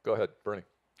 Go ahead, Bernie.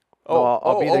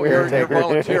 I'll be the caretaker. You're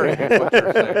volunteering. That's what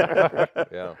you're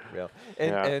saying. Yeah.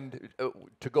 And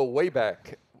to go way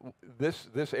back, this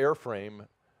airframe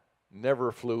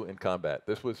never flew in combat.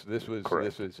 This was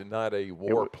not a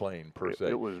warplane per se.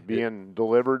 It was being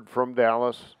delivered from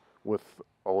Dallas with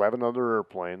 11 other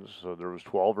airplanes. So there was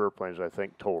 12 airplanes, I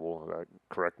think, total.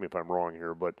 Correct me if I'm wrong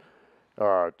here, but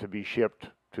to be shipped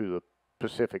to the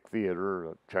Pacific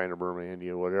Theater, China, Burma,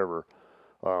 India, whatever,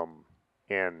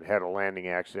 and had a landing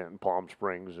accident in Palm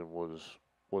Springs and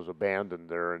was abandoned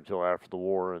there until after the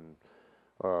war. And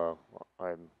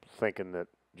I'm thinking that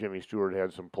Jimmy Stewart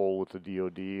had some pull with the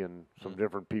DOD and some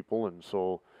different people, and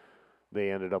so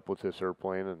they ended up with this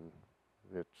airplane, and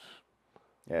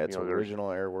its original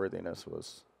airworthiness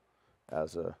was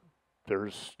as a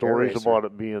there's stories about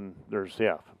it being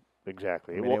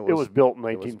exactly. I mean, it was built in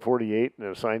 1948 and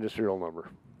assigned a serial number.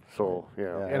 So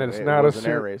and it's it not was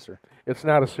an air racer. It's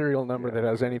not a serial number that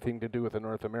has anything to do with the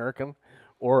North American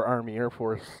or Army Air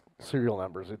Force serial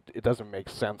numbers. It doesn't make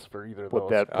sense for either of those.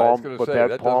 That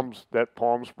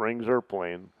Palm Springs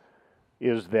airplane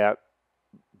is that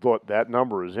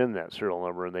number is in that serial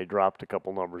number, and they dropped a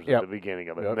couple numbers at the beginning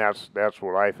of it, and that's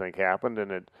what I think happened.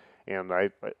 And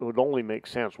it would only make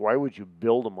sense. Why would you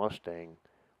build a Mustang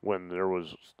when there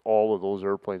was all of those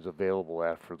airplanes available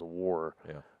after the war?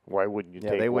 Yeah. Why wouldn't you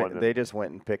take one? They just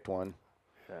went and picked one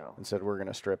and said, we're going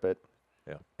to strip it.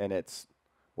 Yeah. And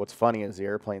what's funny is the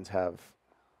airplanes have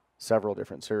several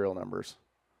different serial numbers,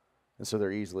 and so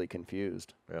they're easily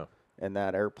confused. Yeah. And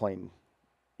that airplane,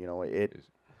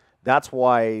 that's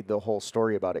why the whole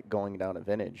story about it going down to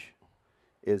vintage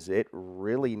is it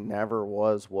really never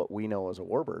was what we know as a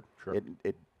Warbird. Sure.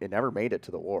 It never made it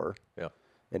to the war. Yeah.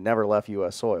 It never left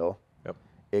U.S. soil. Yep.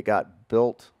 It got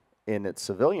built in its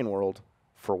civilian world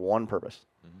for one purpose.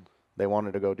 Mm-hmm. They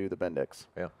wanted to go do the Bendix.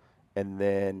 Yeah. And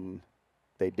then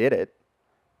they did it,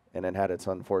 and it had its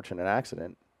unfortunate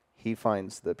accident. He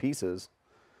finds the pieces,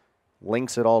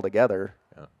 links it all together,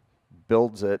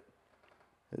 builds it.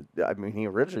 I mean, he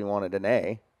originally wanted an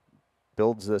A,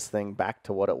 builds this thing back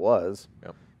to what it was,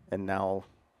 and now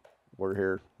we're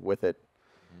here with it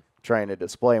trying to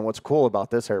display. And what's cool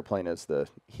about this airplane is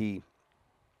he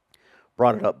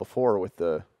brought it up before with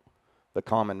the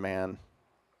common man,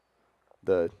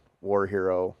 the war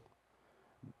hero,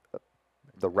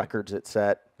 the records it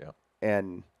set,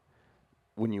 and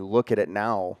when you look at it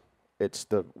now,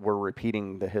 we're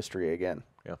repeating the history again.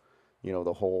 Yeah,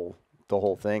 the whole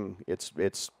thing. It's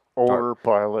owner,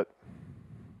 pilot,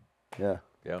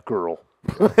 girl,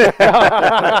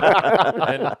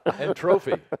 and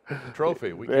trophy.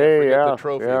 We can't forget the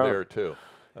trophy there too.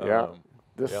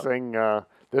 This thing.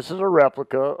 This is a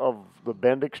replica of the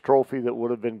Bendix trophy that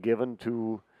would have been given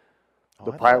to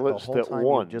the pilots that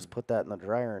won. You just put that in the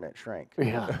dryer and it shrank.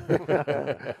 Yeah.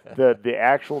 The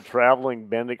actual traveling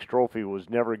Bendix trophy was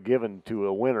never given to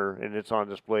a winner, and it's on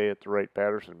display at the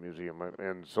Wright-Patterson Museum,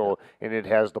 and it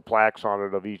has the plaques on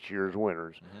it of each year's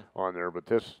winners on there. But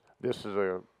this is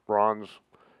a bronze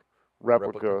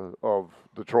replica of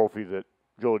the trophy that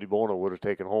Joe DeBona would have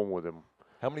taken home with him.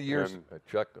 How many years,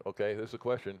 Chuck? Okay, this is a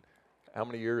question. How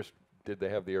many years did they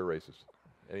have the air races?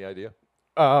 Any idea?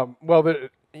 Well, the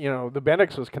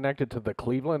Bendix was connected to the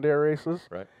Cleveland air races,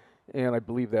 right? And I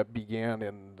believe that began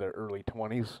in the early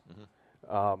 20s.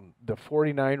 Mm-hmm. The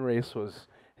 49 race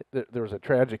there was a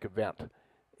tragic event,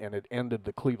 and it ended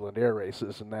the Cleveland air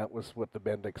races, and that was what the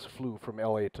Bendix flew from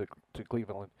L.A. to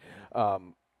Cleveland.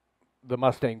 The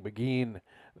Mustang Beguine,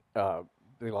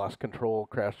 they lost control,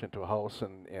 crashed into a house,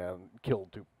 and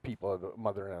killed two people, a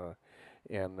mother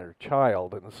and their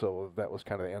child, and so that was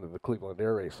kind of the end of the Cleveland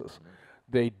air races. Mm-hmm.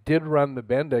 They did run the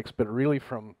Bendix, but really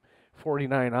from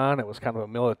 49 on, it was kind of a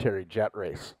military jet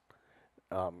race.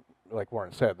 Like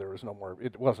Warren said, there was no more.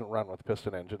 It wasn't run with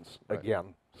piston engines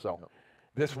again. So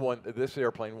this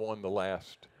airplane won the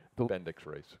last Bendix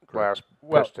race. The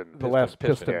last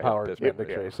piston-powered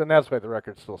Bendix race, and that's why the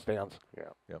record still stands. Yeah.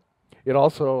 Yep. It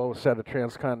also set a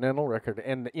transcontinental record,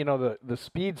 and the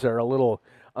speeds are a little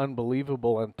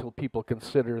unbelievable until people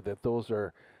consider that those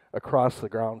are across the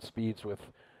ground speeds with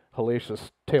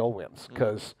hellacious tailwinds,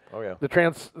 because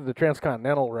the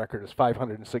transcontinental record is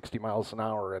 560 miles an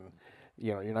hour, and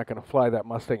you're not going to fly that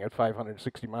Mustang at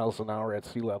 560 miles an hour at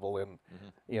sea level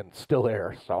in still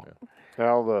air. So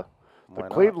now the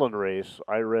Cleveland race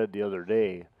I read the other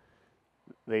day,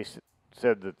 they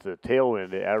said that the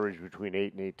tailwind averaged between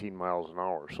 8 and 18 miles an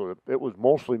hour, so it was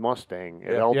mostly Mustang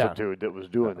at altitude that was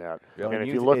doing that. Yeah. And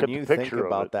if you look at the picture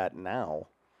about that now,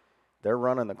 they're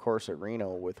running the course at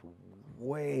Reno with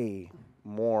way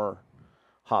more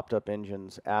hopped up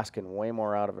engines, asking way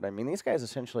more out of it. I mean, these guys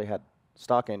essentially had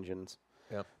stock engines.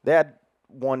 Yeah. They had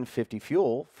 150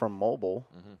 fuel from Mobil,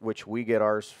 which we get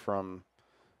ours from,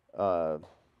 I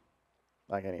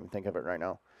can't even think of it right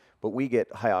now, but we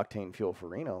get high octane fuel for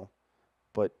Reno,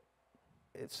 but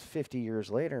it's 50 years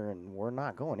later and we're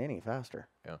not going any faster.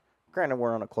 Yeah. Granted,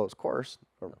 we're on a close course,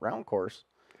 a round course.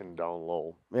 And down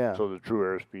low. Yeah. So the true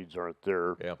airspeeds aren't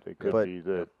there. Yeah. They could But- be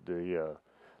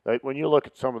like when you look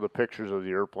at some of the pictures of the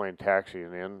airplane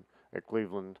taxiing in at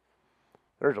Cleveland,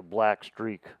 there's a black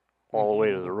streak all the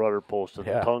way to the rudder post and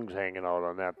Yeah. the tongue's hanging out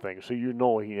on that thing. So you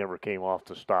know he never came off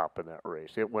the stop in that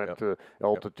race. It went Yep. to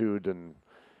altitude and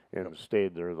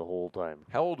stayed there the whole time.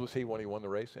 How old was he when he won the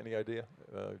race? Any idea,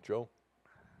 Joe?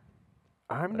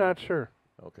 I'm not sure.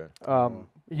 Okay.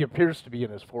 He appears to be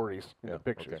in his 40s in Yeah, the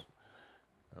pictures.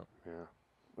 Yeah.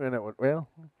 And it would, well,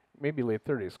 maybe late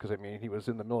 30s, because I mean he was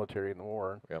in the military in the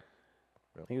war. Yep.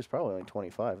 He was probably only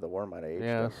 25. The war might have aged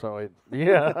Yeah, him. so it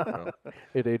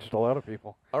it aged a lot of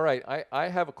people. All right. I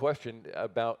have a question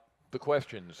about the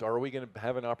questions. Are we going to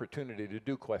have an opportunity to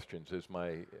do questions?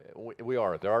 We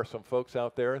are. There are some folks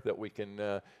out there that we can,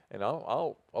 and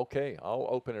I'll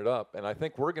open it up. And I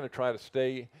think we're going to try to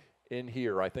stay in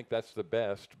here. I think that's the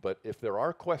best. But if there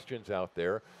are questions out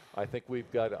there, I think we've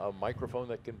got a microphone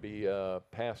that can be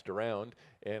passed around.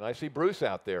 And I see Bruce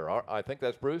out there. I think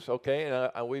that's Bruce. Okay,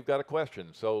 and we've got a question.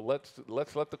 So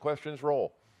let's let the questions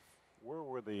roll. Where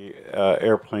will the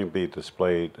airplane be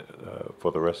displayed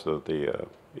for the rest of the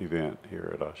event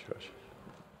here at Oshkosh?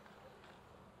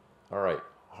 All right.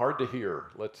 Hard to hear.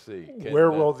 Let's see.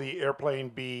 Where will the airplane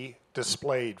be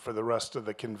displayed for the rest of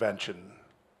the convention?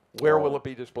 Where will it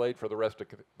be displayed for the rest of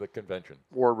the convention?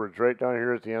 Warbirds right down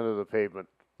here at the end of the pavement.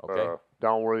 Okay.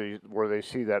 Down where they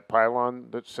see that pylon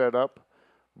that's set up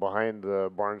behind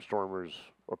the Barnstormers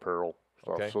apparel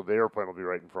stuff. Okay. So the airplane will be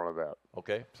right in front of that.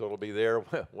 Okay, so it'll be there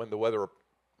when the weather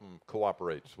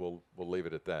cooperates. We'll leave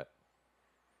it at that.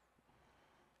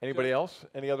 Anybody else?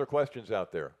 Any other questions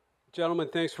out there? Gentlemen,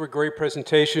 thanks for a great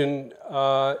presentation.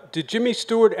 Did Jimmy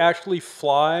Stewart actually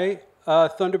fly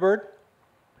Thunderbird?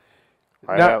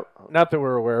 Not that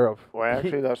we're aware of. Well,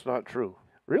 actually, that's not true.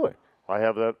 Really? I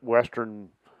have that Western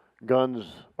Guns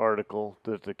article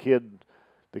that the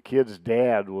kid's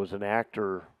dad was an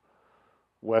actor,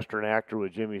 Western actor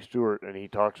with Jimmy Stewart, and he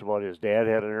talks about his dad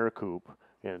had an air coupe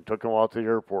and took him out to the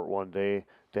airport one day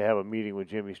to have a meeting with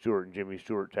Jimmy Stewart, and Jimmy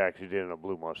Stewart taxied in a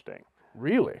blue Mustang.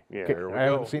 Really? Yeah. Okay, There we I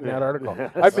haven't go. seen that article.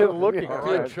 I've been looking. All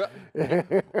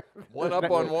right. One up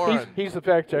on Warren. He's the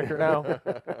fact checker now.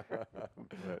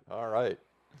 All right.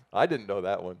 I didn't know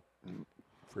that one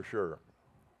for sure.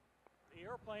 The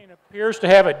airplane appears to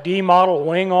have a D model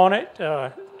wing on it.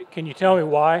 Can you tell me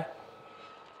why?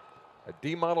 A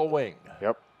D model wing.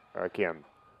 Yep, I can.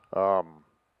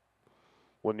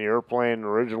 When the airplane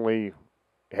originally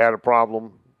had a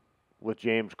problem with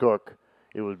James Cook,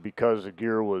 it was because the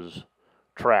gear was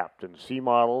trapped. And C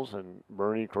models, and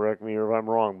Bernie, correct me if I'm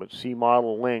wrong, but C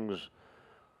model wings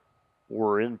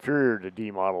were inferior to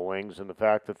D model wings in the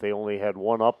fact that they only had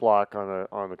one uplock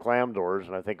on the clam doors,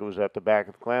 and I think it was at the back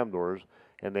of the clam doors,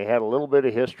 and they had a little bit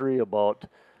of history about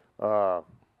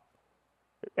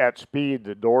at speed,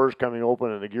 the doors coming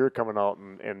open and the gear coming out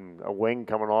and a wing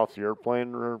coming off the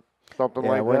airplane or something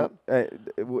like that?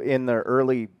 In the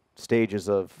early stages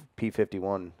of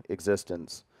P-51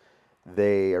 existence,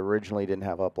 they originally didn't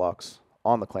have uplocks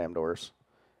on the clam doors,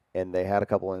 and they had a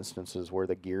couple instances where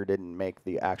the gear didn't make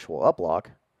the actual uplock,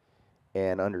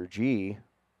 and under G,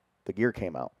 the gear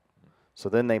came out. So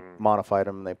then they modified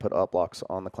them, and they put uplocks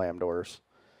on the clam doors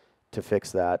to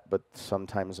fix that, but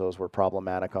sometimes those were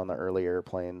problematic on the early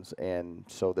airplanes, and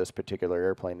so this particular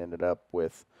airplane ended up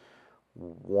with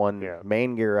one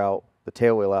main gear out, the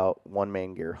tail wheel out, one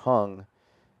main gear hung.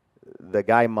 The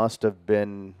guy must have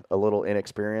been a little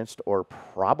inexperienced or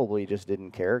probably just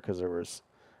didn't care because there was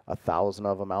 1,000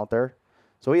 of them out there.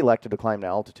 So he elected to climb to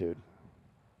altitude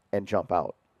and jump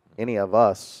out. Any of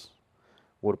us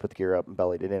would have put the gear up and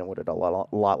bellied it in and would have done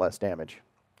a lot less damage.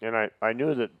 And I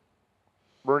knew that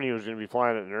Bernie was going to be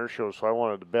flying at an air show, so I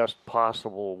wanted the best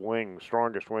possible wing,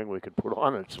 strongest wing we could put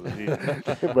on it. So,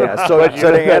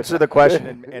 so to answer the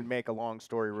question and make a long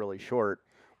story really short,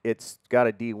 it's got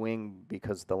a D wing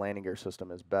because the landing gear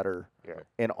system is better,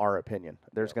 in our opinion.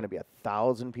 There's going to be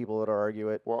 1,000 people that argue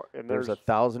it. Well, and there's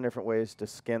 1,000 different ways to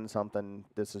skin something.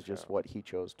 This is just what he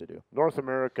chose to do. North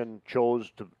American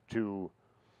chose to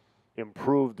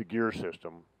improve the gear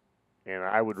system, and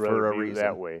I would rather be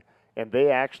that way. And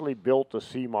they actually built a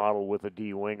C model with a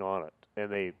D wing on it, and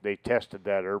they tested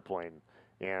that airplane.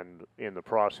 And in the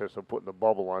process of putting the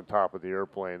bubble on top of the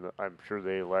airplane, I'm sure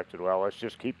they elected, well, let's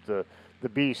just keep the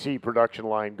BC production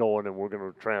line going, and we're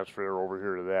going to transfer over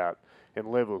here to that and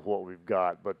live with what we've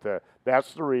got. But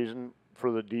that's the reason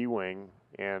for the D wing.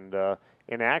 And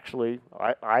actually,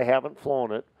 I haven't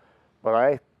flown it, but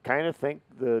I kind of think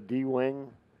the D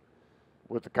wing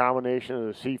with the combination of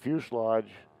the C fuselage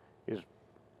is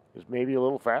is maybe a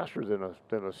little faster than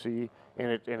a C,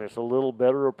 and it's a little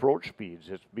better approach speeds.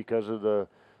 It's because of the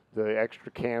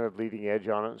extra canted leading edge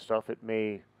on it and stuff.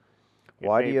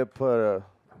 Why do you put a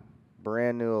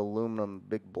brand new aluminum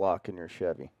big block in your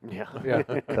Chevy? Yeah.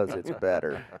 Because it's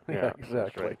better. Yeah,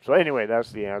 exactly. Right. So anyway,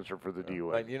 that's the answer for the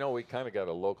DUI. And you know, we kind of got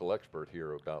a local expert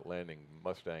here about landing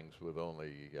Mustangs with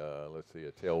only, let's see,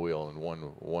 a tail wheel and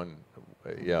one.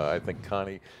 Yeah, I think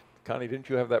Connie, didn't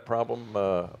you have that problem?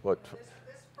 What?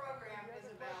 This program is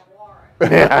about Warren.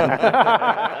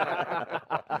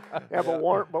 Yeah,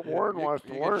 but Warren wants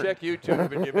to you learn. Can check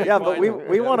YouTube and you may Yeah, but find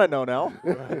we want to know now.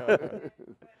 I'm not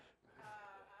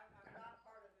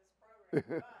part of this program,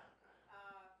 but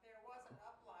there was an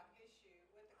uplock issue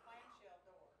with the clamshell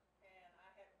door, and I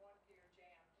had one gear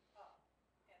jammed up,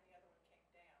 and the other one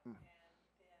came down, and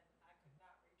then I could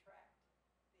not retract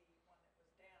the one that was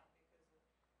down because of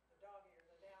the dog ear,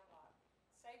 the down lock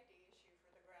safety issue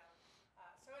for the ground.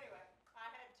 So anyway, I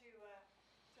had to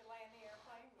land the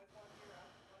airplane with one gear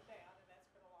up, one down, and that's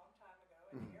been a long time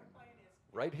ago, and the airplane is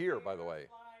right here, by the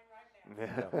way. flying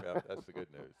right now. Yeah, that's the good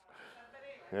news. But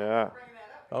anyway, Yeah. bring that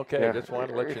up. Okay, Yeah. just wanted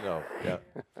to let you know. Yeah.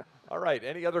 All right.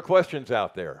 Any other questions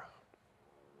out there?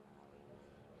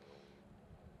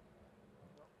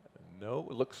 No.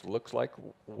 Looks like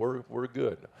we're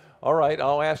good. All right.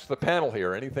 I'll ask the panel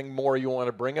here. Anything more you want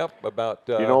to bring up about?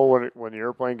 You know, when the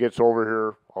airplane gets over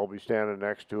here, I'll be standing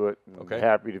next to it and Okay.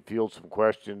 happy to field some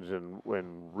questions and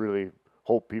really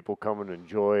hope people come and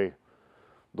enjoy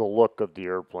the look of the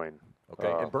airplane. Okay.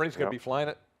 And Bernie's going to be flying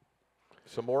it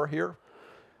some more here.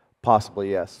 Possibly,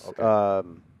 yes.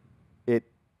 Okay.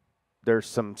 There's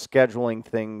some scheduling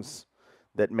things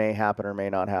that may happen or may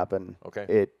not happen. Okay.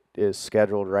 It is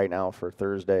scheduled right now for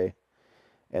Thursday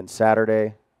and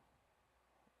Saturday.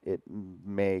 It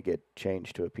may get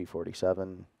changed to a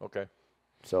P-47. Okay.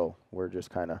 So we're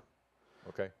just kind of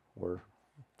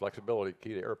Flexibility,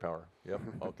 key to air power. Yep.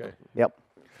 Okay. Yep.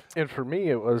 And for me,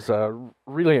 it was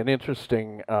really an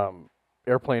interesting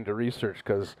airplane to research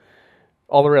because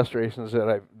all the restorations that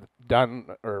I've done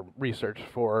or researched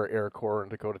for Air Corps and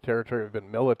Dakota Territory have been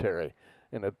military,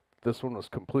 and this one was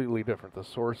completely different. The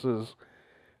sources,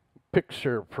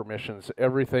 picture permissions,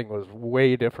 everything was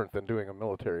way different than doing a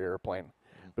military airplane.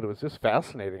 But it was just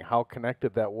fascinating how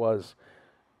connected that was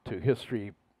to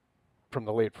history from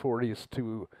the late 40s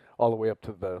to all the way up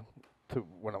to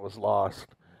when it was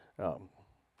lost, the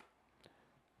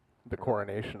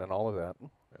coronation and all of that.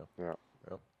 Yeah.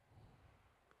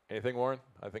 Anything, Warren?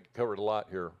 I think you covered a lot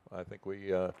here. I think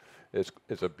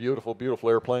it's a beautiful, beautiful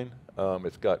airplane.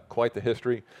 It's got quite the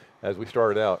history. As we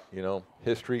started out, you know,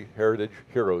 history, heritage,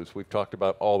 heroes. We've talked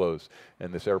about all those,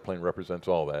 and this airplane represents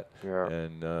all that. Yeah.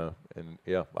 And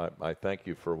yeah, I thank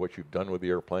you for what you've done with the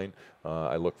airplane.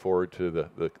 I look forward to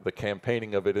the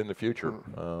campaigning of it in the future.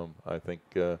 I think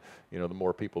you know, the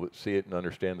more people that see it and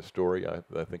understand the story, I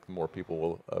think the more people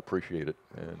will appreciate it.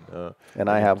 And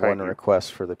I have one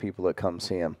request for the people that come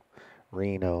see him.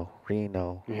 Reno.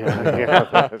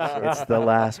 Yeah. It's the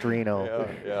last Reno.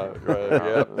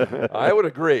 Yeah. I would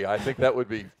agree. I think that would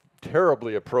be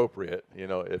terribly appropriate, you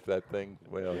know, if that thing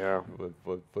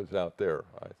was out there.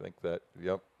 I think that,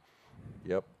 yep.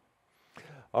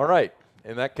 All right.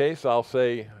 In that case, I'll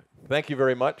say thank you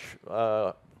very much,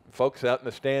 folks out in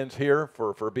the stands here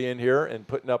for being here and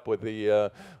putting up with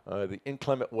the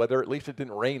inclement weather. At least it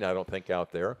didn't rain, I don't think,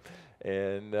 out there.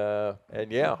 And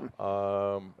yeah.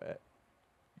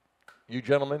 You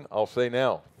gentlemen, I'll say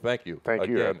now, thank you. Thank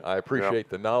you, Again, Ed. I appreciate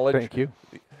the knowledge. Thank you.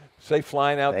 Safe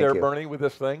flying out Thank there, you. Bernie, with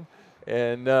this thing.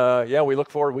 And, yeah, we look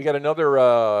forward. We got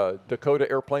another Dakota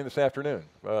airplane this afternoon,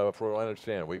 from what I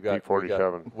understand. We've got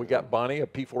P-47. We got Bonnie, a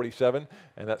P-47,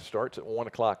 and that starts at 1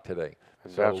 o'clock today.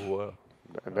 And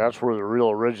that's where the real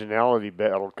originality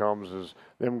battle comes, is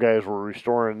them guys were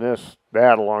restoring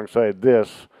that alongside this.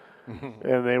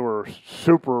 And they were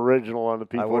super original on the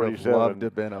P-47. I would have loved to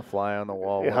have been a fly on the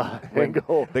wall. Yeah, when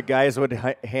the guys would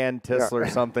hand Tissler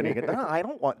something. He go, no, I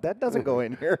don't want that. Doesn't go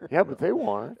in here. Yeah, but they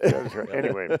want it. That's right.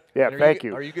 Anyway, yeah, And thank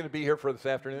you. Are you going to be here for this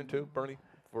afternoon too, Bernie,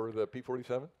 for the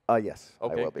P-47? Yes.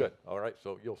 Okay, I will be. good. All right,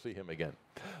 so you'll see him again.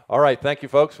 All right, thank you,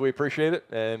 folks. We appreciate it,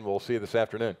 and we'll see you this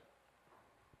afternoon.